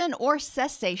moderation or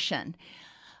cessation.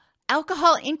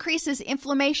 Alcohol increases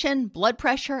inflammation, blood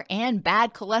pressure, and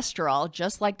bad cholesterol,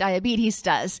 just like diabetes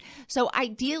does. So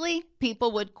ideally,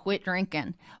 people would quit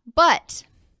drinking, but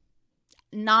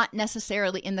not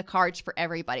necessarily in the cards for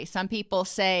everybody. Some people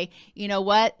say, you know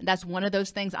what, that's one of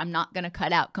those things I'm not going to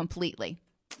cut out completely.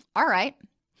 All right.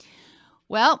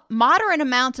 Well, moderate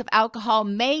amounts of alcohol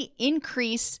may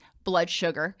increase blood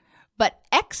sugar, but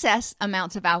excess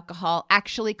amounts of alcohol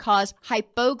actually cause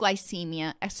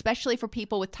hypoglycemia, especially for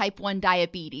people with type 1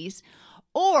 diabetes.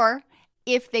 Or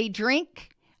if they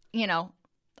drink,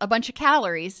 a bunch of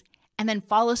calories and then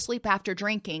fall asleep after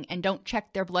drinking and don't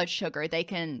check their blood sugar, they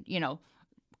can,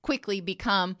 quickly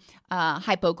become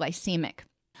hypoglycemic.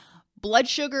 Blood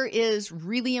sugar is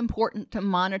really important to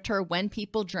monitor when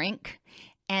people drink.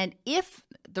 And if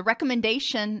the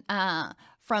recommendation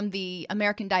from the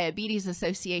American Diabetes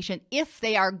Association, if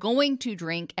they are going to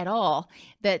drink at all,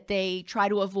 that they try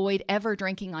to avoid ever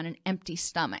drinking on an empty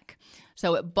stomach.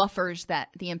 So it buffers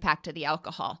the impact of the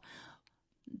alcohol.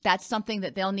 That's something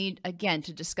that they'll need, again,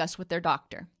 to discuss with their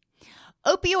doctor.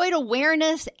 Opioid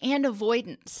awareness and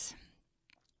avoidance.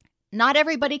 Not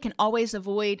everybody can always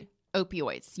avoid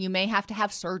opioids. You may have to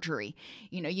have surgery.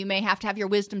 You may have to have your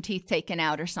wisdom teeth taken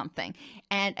out or something.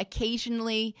 And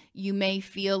occasionally you may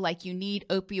feel like you need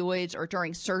opioids, or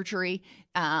during surgery,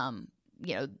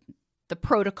 the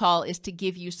protocol is to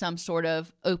give you some sort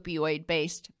of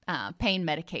opioid-based pain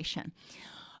medication.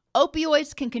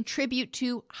 Opioids can contribute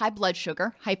to high blood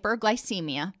sugar,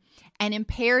 hyperglycemia, and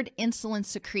impaired insulin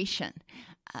secretion.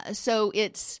 So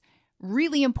it's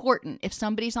really important, if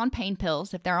somebody's on pain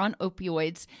pills, if they're on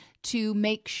opioids, to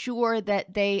make sure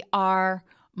that they are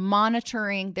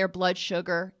monitoring their blood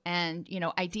sugar and,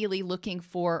 ideally looking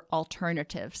for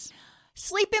alternatives.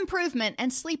 Sleep improvement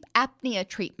and sleep apnea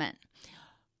treatment.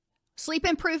 Sleep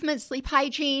improvement, sleep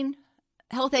hygiene,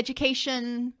 health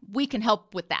education, we can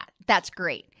help with that. That's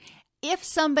great. If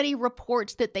somebody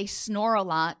reports that they snore a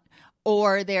lot,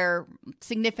 or their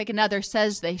significant other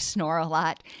says they snore a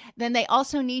lot, then they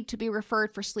also need to be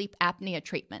referred for sleep apnea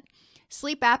treatment.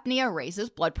 Sleep apnea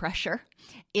raises blood pressure.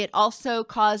 It also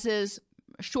causes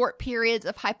short periods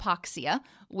of hypoxia,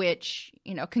 which,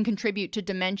 can contribute to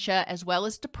dementia as well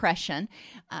as depression.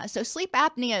 So sleep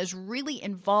apnea is really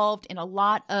involved in a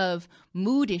lot of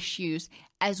mood issues,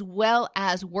 as well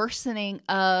as worsening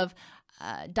of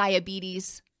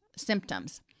diabetes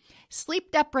symptoms.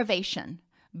 Sleep deprivation,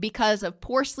 because of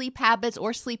poor sleep habits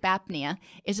or sleep apnea,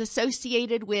 is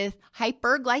associated with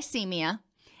hyperglycemia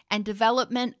and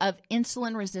development of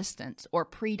insulin resistance or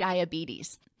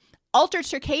prediabetes. Altered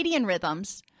circadian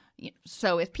rhythms.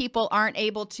 So if people aren't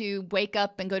able to wake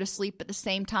up and go to sleep at the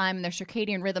same time and their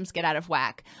circadian rhythms get out of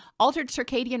whack, altered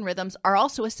circadian rhythms are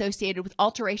also associated with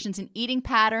alterations in eating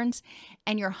patterns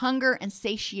and your hunger and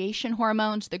satiation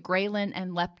hormones, the ghrelin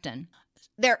and leptin.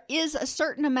 There is a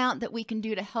certain amount that we can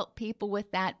do to help people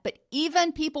with that, but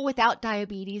even people without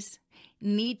diabetes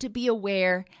need to be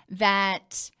aware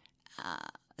that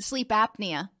sleep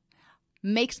apnea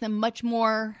makes them much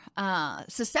more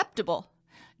susceptible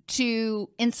to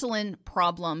insulin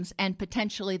problems and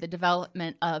potentially the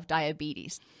development of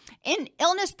diabetes. In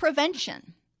illness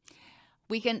prevention,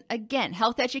 we can, again,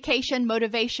 health education,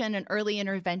 motivation, and early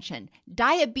intervention.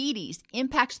 Diabetes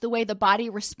impacts the way the body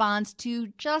responds to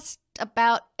just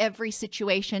about every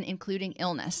situation, including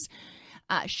illness.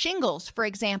 Shingles, for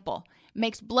example,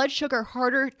 makes blood sugar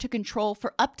harder to control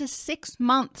for up to 6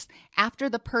 months after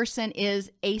the person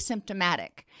is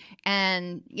asymptomatic.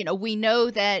 And, we know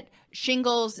that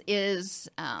shingles is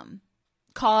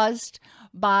caused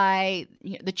by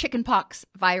the chickenpox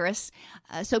virus.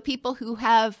 So people who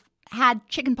have had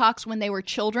chickenpox when they were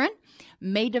children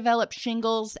may develop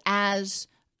shingles as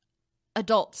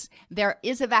adults. There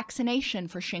is a vaccination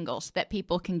for shingles that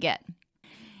people can get.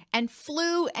 And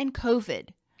flu and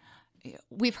COVID.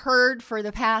 We've heard for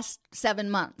the past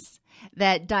 7 months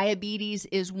that diabetes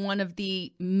is one of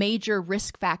the major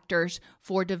risk factors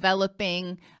for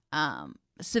developing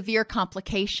severe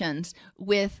complications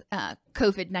with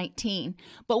COVID-19.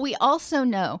 But we also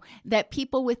know that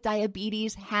people with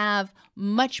diabetes have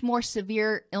much more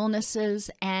severe illnesses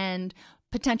and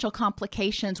potential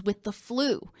complications with the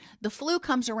flu. The flu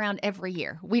comes around every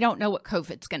year. We don't know what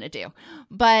COVID's going to do,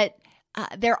 but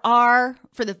there are,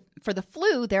 for the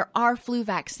flu, there are flu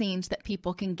vaccines that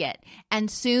people can get. And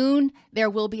soon there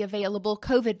will be available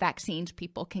COVID vaccines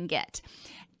people can get.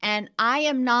 And I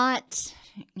am not,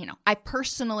 I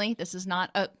personally, this is not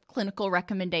a clinical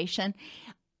recommendation.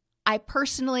 I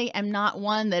personally am not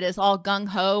one that is all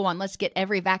gung-ho on let's get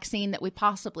every vaccine that we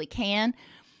possibly can,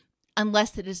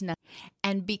 unless it is necessary.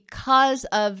 And because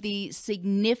of the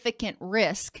significant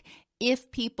risk,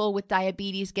 if people with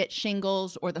diabetes get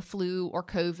shingles or the flu or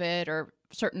COVID or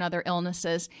certain other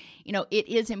illnesses, it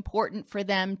is important for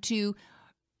them to,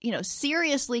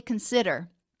 seriously consider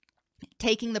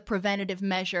taking the preventative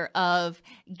measure of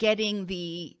getting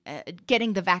the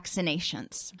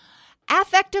vaccinations.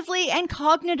 Affectively and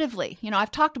cognitively,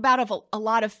 I've talked about a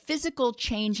lot of physical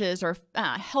changes or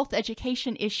health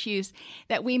education issues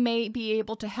that we may be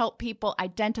able to help people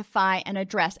identify and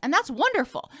address, and that's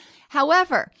wonderful.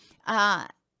 However,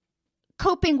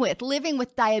 living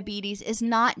with diabetes is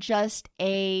not just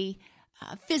a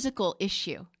physical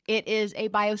issue. It is a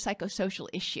biopsychosocial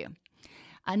issue.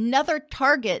 Another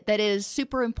target that is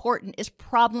super important is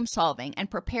problem solving and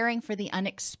preparing for the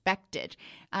unexpected,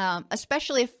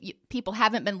 especially if people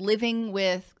haven't been living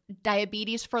with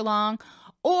diabetes for long,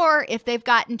 or if they've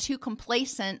gotten too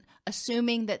complacent,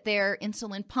 assuming that their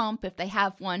insulin pump, if they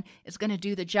have one, is going to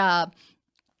do the job.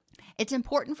 It's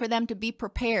important for them to be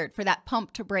prepared for that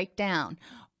pump to break down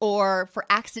or for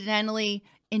accidentally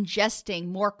ingesting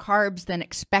more carbs than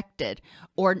expected.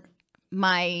 Or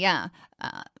my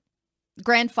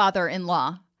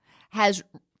grandfather-in-law has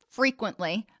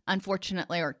frequently,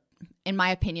 unfortunately, or in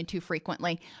my opinion, too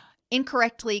frequently,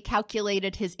 incorrectly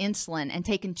calculated his insulin and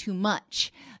taken too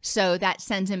much. So that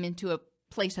sends him into a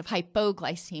place of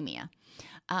hypoglycemia.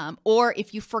 Or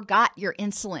if you forgot your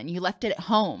insulin, you left it at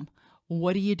home,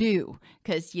 what do?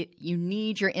 Because you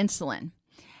need your insulin.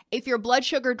 If your blood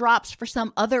sugar drops for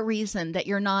some other reason that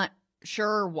you're not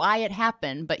sure why it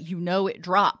happened, but it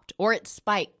dropped or it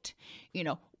spiked,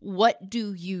 what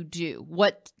do you do?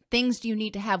 What things do you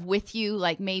need to have with you?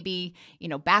 Like maybe,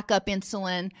 backup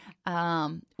insulin.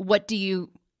 How do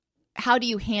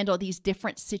you handle these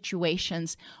different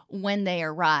situations when they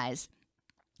arise?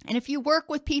 And if you work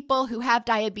with people who have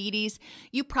diabetes,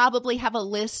 you probably have a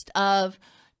list of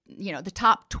the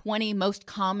top 20 most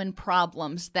common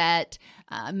problems that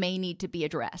may need to be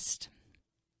addressed.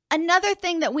 Another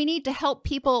thing that we need to help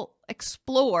people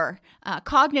explore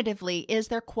cognitively is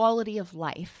their quality of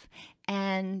life.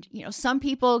 And, some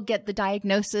people get the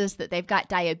diagnosis that they've got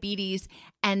diabetes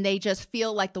and they just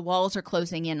feel like the walls are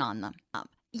closing in on them.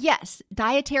 Yes,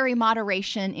 dietary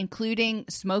moderation, including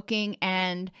smoking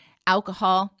and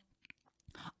alcohol,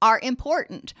 are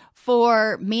important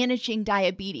for managing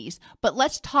diabetes. But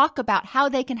let's talk about how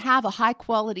they can have a high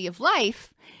quality of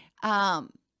life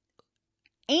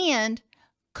and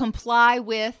comply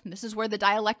with, and this is where the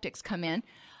dialectics come in,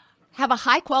 have a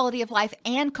high quality of life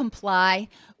and comply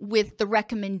with the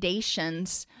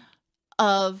recommendations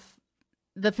of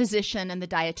the physician and the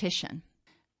dietitian.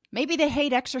 Maybe they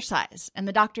hate exercise and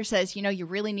the doctor says, you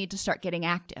really need to start getting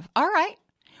active. All right.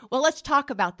 Well, let's talk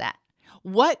about that.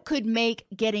 What could make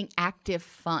getting active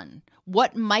fun?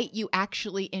 What might you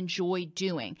actually enjoy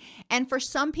doing? And for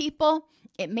some people,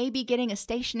 it may be getting a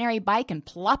stationary bike and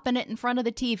plopping it in front of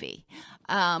the TV,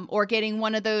 or getting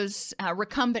one of those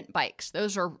recumbent bikes.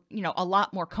 Those are, a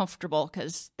lot more comfortable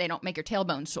because they don't make your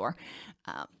tailbone sore.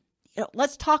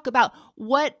 Let's talk about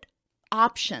what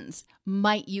options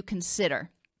might you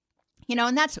consider.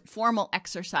 And that's formal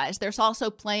exercise. There's also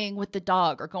playing with the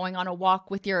dog or going on a walk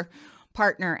with your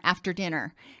partner after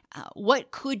dinner.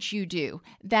 What could you do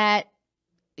that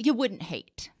you wouldn't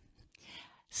hate?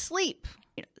 Sleep.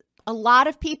 A lot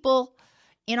of people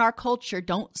in our culture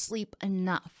don't sleep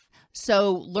enough.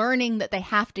 So learning that they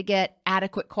have to get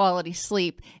adequate quality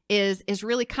sleep is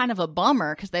really kind of a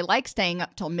bummer because they like staying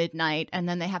up till midnight and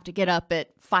then they have to get up at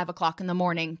 5 o'clock in the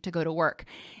morning to go to work.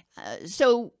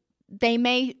 So they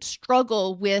may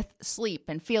struggle with sleep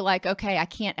and feel like, okay, I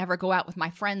can't ever go out with my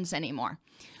friends anymore.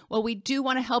 Well, we do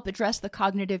want to help address the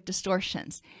cognitive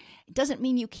distortions. It doesn't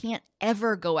mean you can't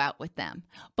ever go out with them,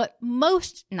 but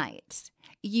most nights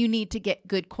you need to get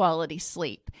good quality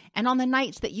sleep. And on the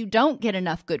nights that you don't get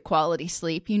enough good quality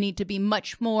sleep, you need to be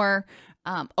much more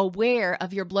aware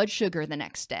of your blood sugar the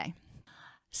next day.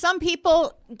 Some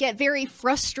people get very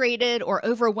frustrated or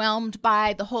overwhelmed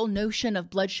by the whole notion of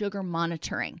blood sugar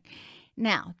monitoring.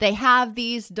 Now, they have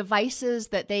these devices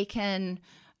that they can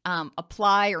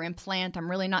apply or implant, I'm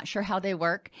really not sure how they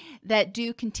work, that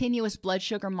do continuous blood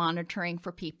sugar monitoring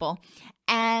for people.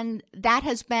 And that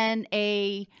has been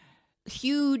a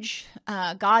huge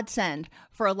godsend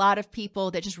for a lot of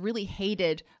people that just really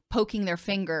hated poking their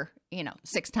finger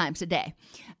 6 times a day.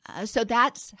 So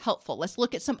that's helpful. Let's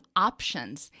look at some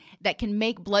options that can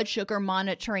make blood sugar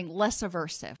monitoring less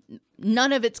aversive.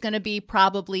 None of it's going to be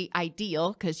probably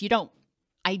ideal because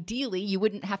ideally you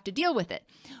wouldn't have to deal with it.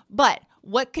 But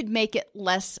what could make it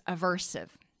less aversive?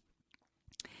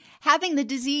 Having the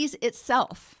disease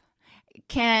itself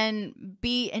can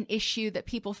be an issue that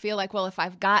people feel like, well, if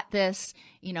I've got this,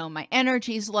 my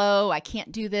energy's low, I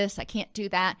can't do this, I can't do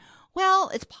that. Well,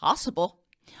 it's possible.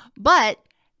 But,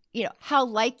 how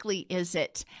likely is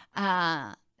it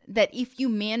that if you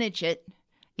manage it,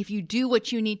 if you do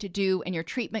what you need to do and you're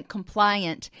treatment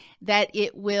compliant, that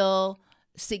it will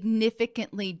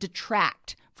significantly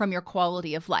detract from your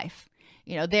quality of life?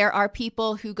 There are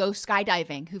people who go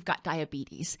skydiving who've got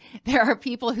diabetes. There are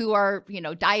people who are,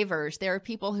 divers. There are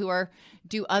people who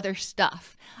do other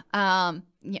stuff.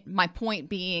 My point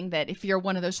being that if you're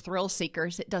one of those thrill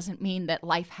seekers, it doesn't mean that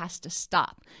life has to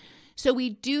stop. So we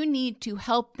do need to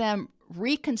help them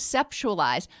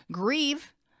reconceptualize,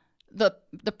 grieve go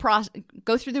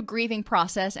through the grieving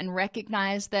process and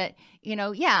recognize that,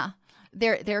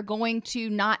 they're going to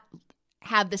not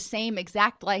have the same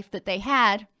exact life that they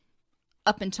had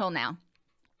up until now,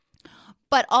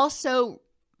 but also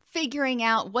figuring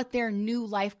out what their new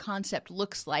life concept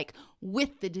looks like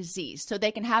with the disease so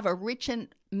they can have a rich and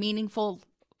meaningful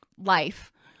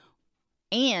life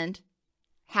and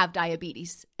have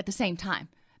diabetes at the same time.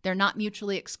 They're not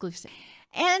mutually exclusive.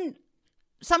 And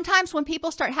sometimes when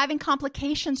people start having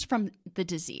complications from the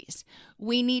disease,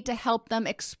 we need to help them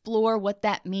explore what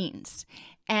that means.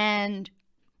 And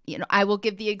I will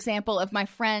give the example of my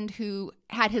friend who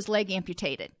had his leg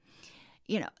amputated.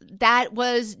 That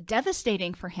was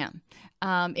devastating for him.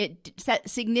 It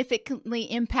significantly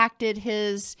impacted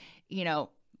his,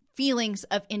 feelings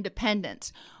of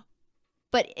independence.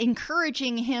 But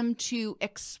encouraging him to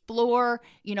explore,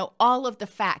 all of the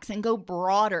facts and go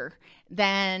broader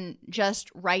than just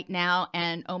right now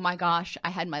and, oh my gosh, I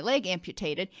had my leg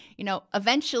amputated.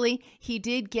 Eventually he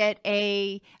did get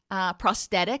a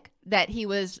prosthetic that he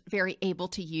was very able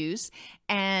to use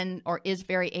or is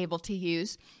very able to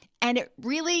use. And it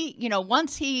really,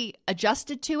 once he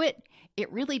adjusted to it, it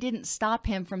really didn't stop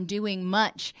him from doing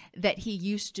much that he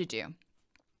used to do.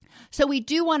 So we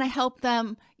do want to help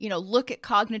them, look at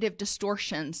cognitive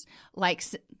distortions, like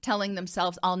telling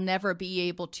themselves, I'll never be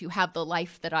able to have the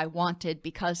life that I wanted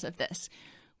because of this.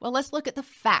 Well, let's look at the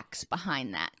facts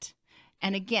behind that.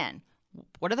 And again,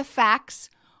 what are the facts?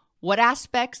 What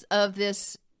aspects of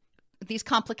these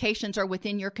complications are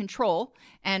within your control?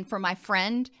 And for my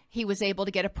friend, he was able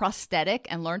to get a prosthetic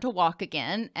and learn to walk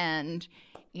again. And,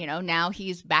 now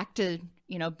he's back to,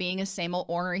 being his same old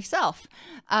ornery self.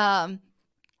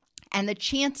 And the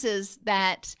chances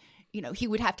that, he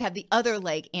would have to have the other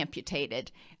leg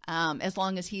amputated as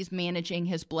long as he's managing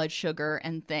his blood sugar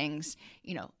and things,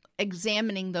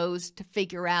 examining those to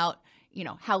figure out,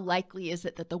 how likely is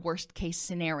it that the worst case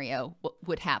scenario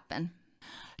would happen.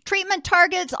 Treatment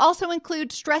targets also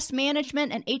include stress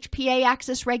management and HPA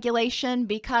axis regulation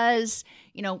because,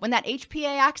 when that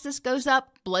HPA axis goes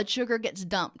up, blood sugar gets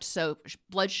dumped. So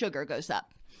blood sugar goes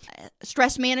up.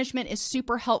 Stress management is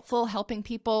super helpful, helping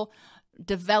people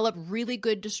develop really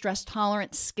good distress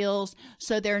tolerance skills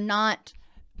so they're not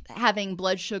having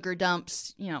blood sugar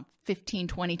dumps, 15,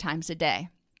 20 times a day.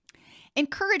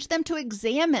 Encourage them to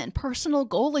examine personal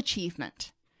goal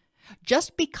achievement.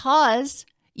 Just because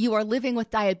you are living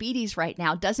with diabetes right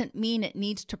now doesn't mean it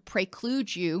needs to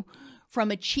preclude you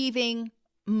from achieving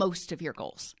most of your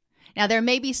goals. Now, there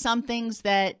may be some things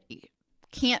that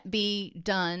can't be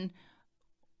done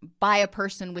by a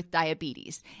person with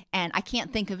diabetes, and I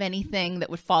can't think of anything that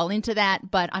would fall into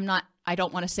that, but I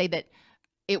don't want to say that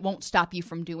it won't stop you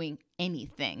from doing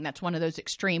anything. That's one of those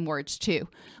extreme words too.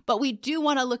 But we do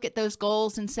want to look at those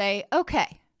goals and say,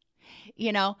 okay,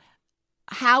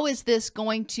 how is this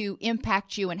going to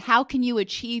impact you, and how can you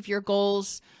achieve your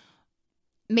goals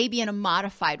maybe in a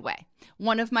modified way?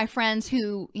 One of my friends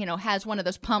who, has one of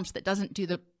those pumps that doesn't do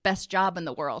the best job in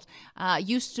the world,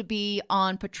 used to be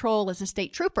on patrol as a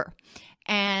state trooper.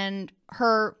 And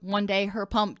one day her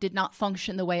pump did not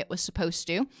function the way it was supposed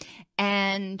to.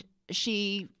 And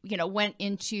she, went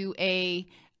into a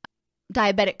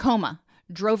diabetic coma,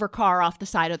 drove her car off the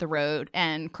side of the road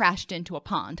and crashed into a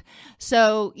pond.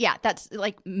 So yeah, that's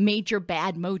like major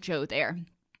bad mojo there.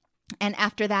 And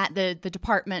after that, the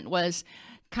department was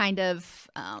kind of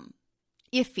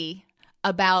iffy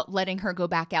about letting her go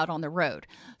back out on the road.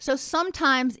 So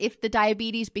sometimes if the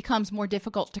diabetes becomes more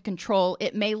difficult to control,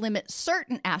 it may limit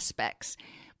certain aspects,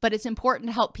 but it's important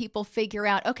to help people figure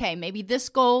out, okay, maybe this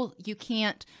goal you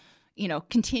can't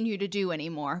continue to do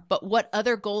anymore. But what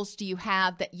other goals do you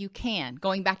have that you can?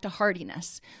 Going back to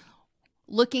hardiness,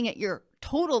 looking at your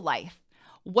total life,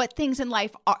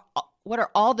 what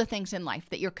are all the things in life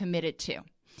that you're committed to?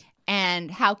 And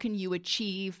how can you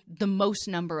achieve the most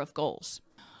number of goals?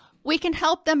 We can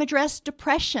help them address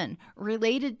depression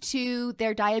related to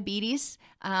their diabetes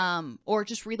or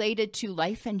just related to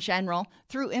life in general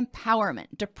through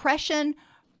empowerment. Depression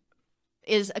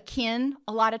is akin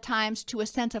a lot of times to a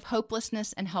sense of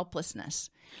hopelessness and helplessness.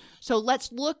 So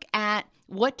let's look at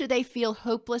what do they feel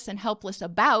hopeless and helpless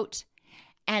about,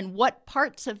 and what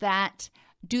parts of that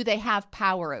do they have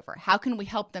power over? How can we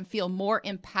help them feel more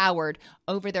empowered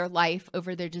over their life,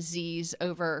 over their disease,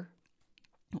 over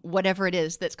whatever it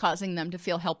is that's causing them to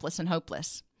feel helpless and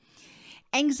hopeless?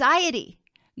 Anxiety,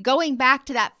 going back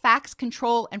to that facts,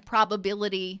 control, and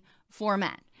probability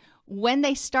format. When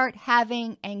they start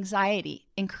having anxiety,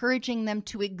 encouraging them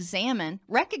to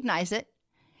recognize it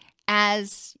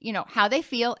as, how they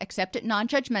feel, accept it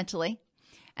non-judgmentally,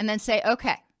 and then say,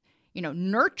 okay,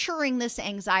 nurturing this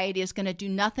anxiety is going to do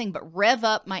nothing but rev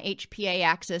up my HPA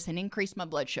axis and increase my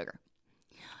blood sugar.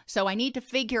 So I need to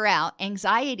figure out,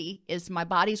 anxiety is my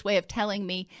body's way of telling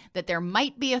me that there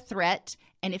might be a threat,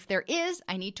 and if there is,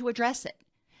 I need to address it.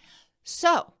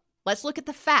 So let's look at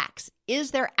the facts.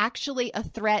 Is there actually a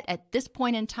threat at this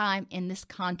point in time in this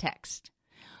context?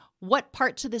 What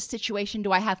parts of this situation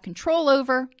do I have control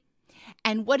over?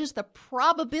 And what is the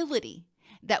probability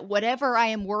that whatever I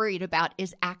am worried about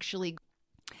is actually?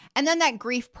 And then that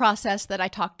grief process that I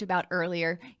talked about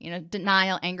earlier,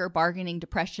 denial, anger, bargaining,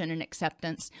 depression, and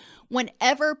acceptance.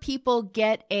 Whenever people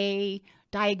get a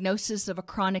diagnosis of a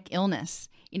chronic illness,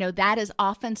 that is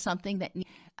often something that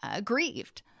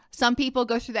grieved. Some people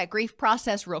go through that grief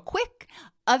process real quick.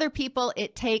 Other people,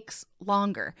 it takes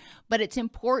longer. But it's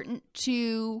important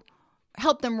to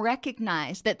help them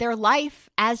recognize that their life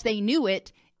as they knew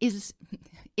it is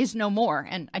no more.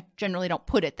 And I generally don't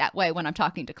put it that way when I'm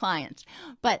talking to clients,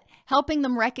 but helping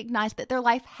them recognize that their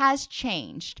life has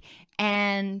changed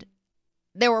and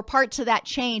there were parts of that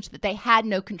change that they had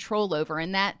no control over.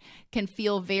 And that can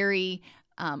feel very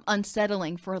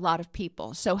unsettling for a lot of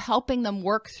people. So helping them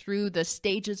work through the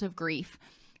stages of grief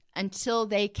until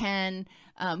they can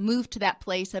move to that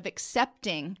place of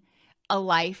accepting a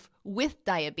life with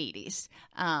diabetes,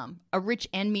 a rich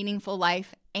and meaningful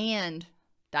life and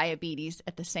diabetes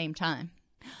at the same time.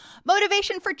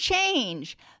 Motivation for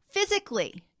change.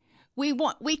 Physically,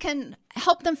 we can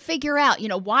help them figure out,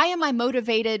 why am I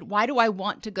motivated? Why do I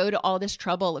want to go to all this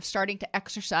trouble of starting to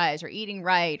exercise or eating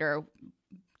right or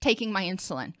taking my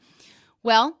insulin?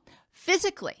 Well,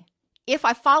 physically, if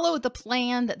I follow the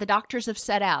plan that the doctors have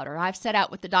set out or I've set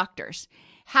out with the doctors,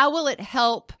 how will it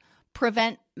help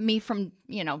prevent me from,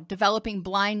 developing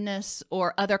blindness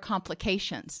or other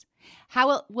complications?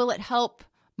 How will it help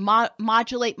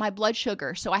modulate my blood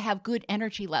sugar so I have good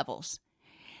energy levels?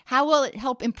 How will it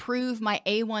help improve my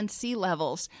A1C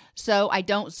levels so I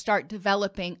don't start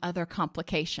developing other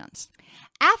complications?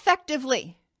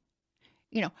 Affectively,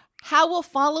 how will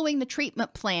following the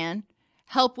treatment plan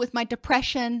help with my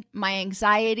depression, my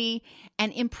anxiety,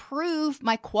 and improve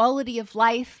my quality of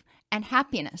life and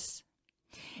happiness?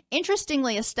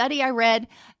 Interestingly, a study I read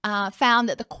found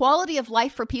that the quality of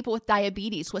life for people with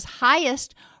diabetes was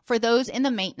highest for those in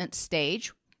the maintenance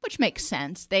stage, which makes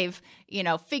sense. They've,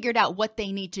 figured out what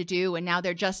they need to do, and now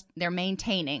they're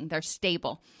maintaining, they're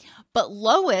stable. But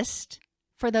lowest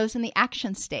for those in the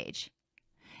action stage.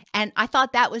 And I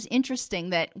thought that was interesting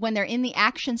that when they're in the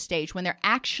action stage, when they're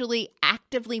actually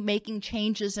actively making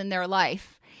changes in their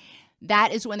life,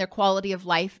 that is when their quality of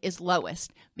life is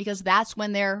lowest, because that's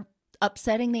when they're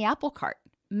upsetting the apple cart.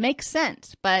 Makes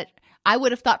sense, but I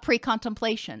would have thought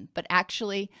pre-contemplation, but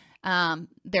actually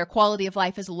their quality of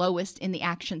life is lowest in the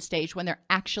action stage when they're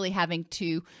actually having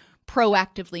to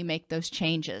proactively make those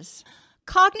changes.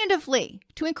 Cognitively,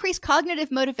 to increase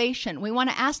cognitive motivation, we want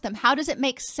to ask them, how does it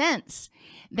make sense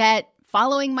that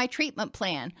following my treatment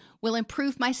plan will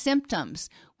improve my symptoms,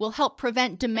 will help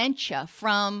prevent dementia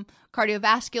from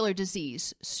cardiovascular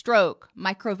disease, stroke,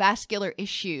 microvascular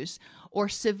issues, or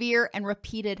severe and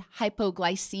repeated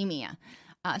hypoglycemia?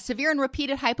 Severe and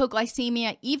repeated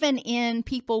hypoglycemia, even in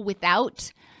people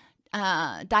without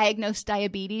diagnosed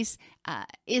diabetes,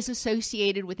 is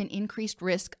associated with an increased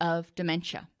risk of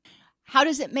dementia. How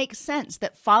does it make sense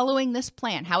that following this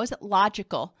plan, how is it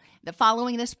logical that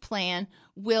following this plan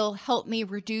will help me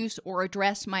reduce or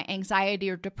address my anxiety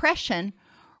or depression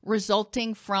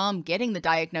resulting from getting the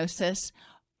diagnosis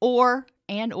or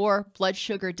blood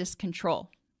sugar discontrol?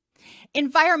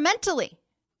 Environmentally,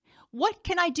 what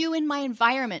can I do in my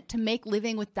environment to make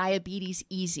living with diabetes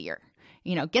easier?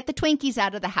 Get the Twinkies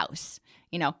out of the house.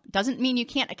 Doesn't mean you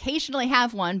can't occasionally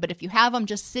have one, but if you have them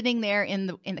just sitting there in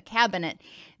the cabinet,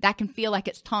 that can feel like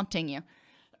it's taunting you.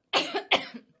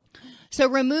 So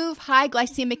remove high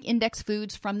glycemic index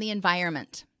foods from the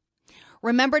environment.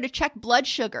 Remember to check blood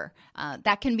sugar.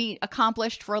 That can be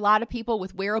accomplished for a lot of people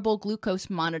with wearable glucose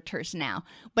monitors now,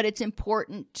 but it's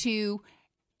important to,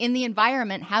 in the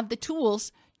environment, have the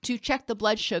tools to check the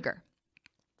blood sugar.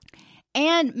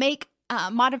 And make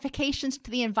modifications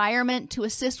to the environment to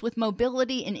assist with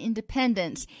mobility and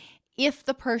independence if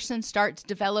the person starts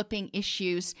developing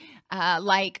issues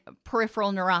like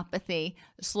peripheral neuropathy,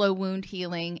 slow wound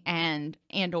healing,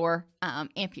 and/or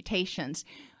amputations.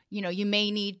 You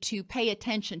may need to pay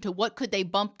attention to what could they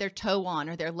bump their toe on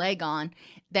or their leg on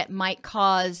that might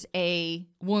cause a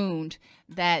wound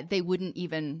that they wouldn't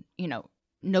even,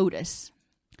 notice.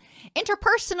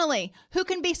 Interpersonally, who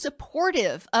can be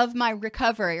supportive of my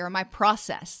recovery or my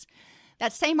process?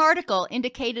 That same article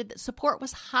indicated that support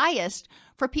was highest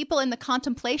for people in the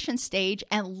contemplation stage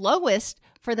and lowest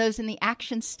for those in the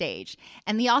action stage.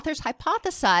 And the authors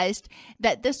hypothesized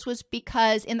that this was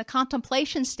because in the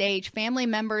contemplation stage, family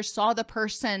members saw the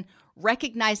person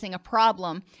recognizing a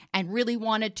problem and really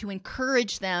wanted to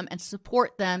encourage them and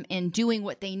support them in doing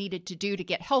what they needed to do to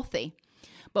get healthy.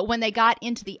 But when they got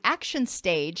into the action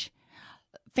stage,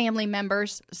 family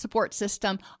members' support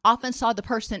system often saw the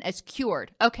person as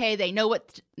cured. Okay, they know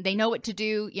what to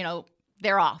do.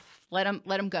 They're off. Let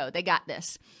them go. They got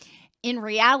this. In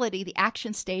reality, the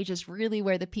action stage is really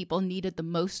where the people needed the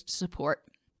most support.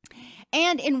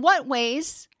 And in what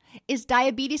ways is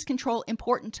diabetes control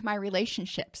important to my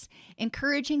relationships?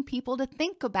 Encouraging people to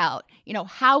think about,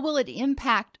 how will it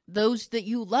impact those that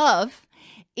you love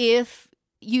if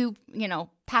you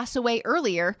pass away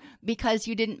earlier because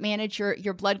you didn't manage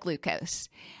your blood glucose?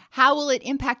 How will it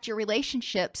impact your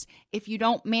relationships if you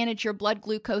don't manage your blood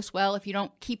glucose well, if you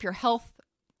don't keep your health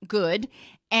good,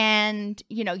 and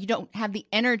you don't have the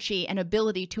energy and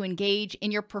ability to engage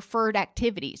in your preferred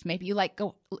activities? Maybe you like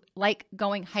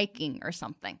going hiking or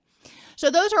something. So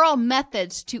those are all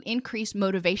methods to increase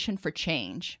motivation for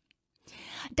change.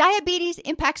 Diabetes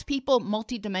impacts people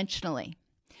multidimensionally.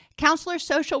 Counselors,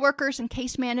 social workers, and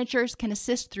case managers can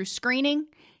assist through screening,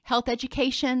 health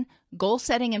education, goal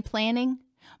setting and planning,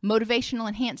 motivational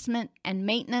enhancement and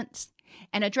maintenance,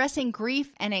 and addressing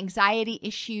grief and anxiety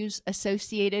issues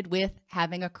associated with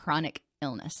having a chronic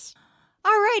illness.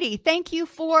 Alrighty, thank you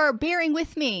for bearing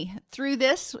with me through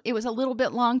this. It was a little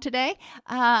bit long today.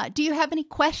 Do you have any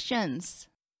questions?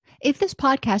 If this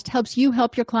podcast helps you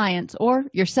help your clients or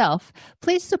yourself,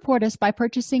 please support us by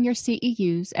purchasing your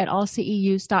CEUs at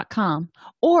allceus.com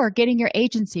or getting your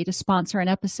agency to sponsor an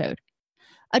episode.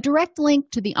 A direct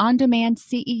link to the on-demand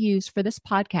CEUs for this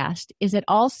podcast is at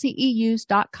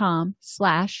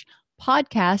allceus.com/podcast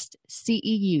podcast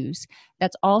CEUs.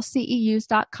 That's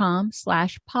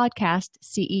allceus.com/podcast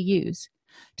CEUs.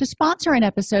 To sponsor an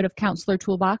episode of Counselor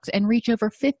Toolbox and reach over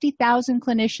 50,000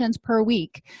 clinicians per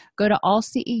week, go to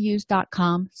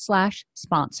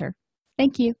allceus.com/sponsor.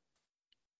 Thank you.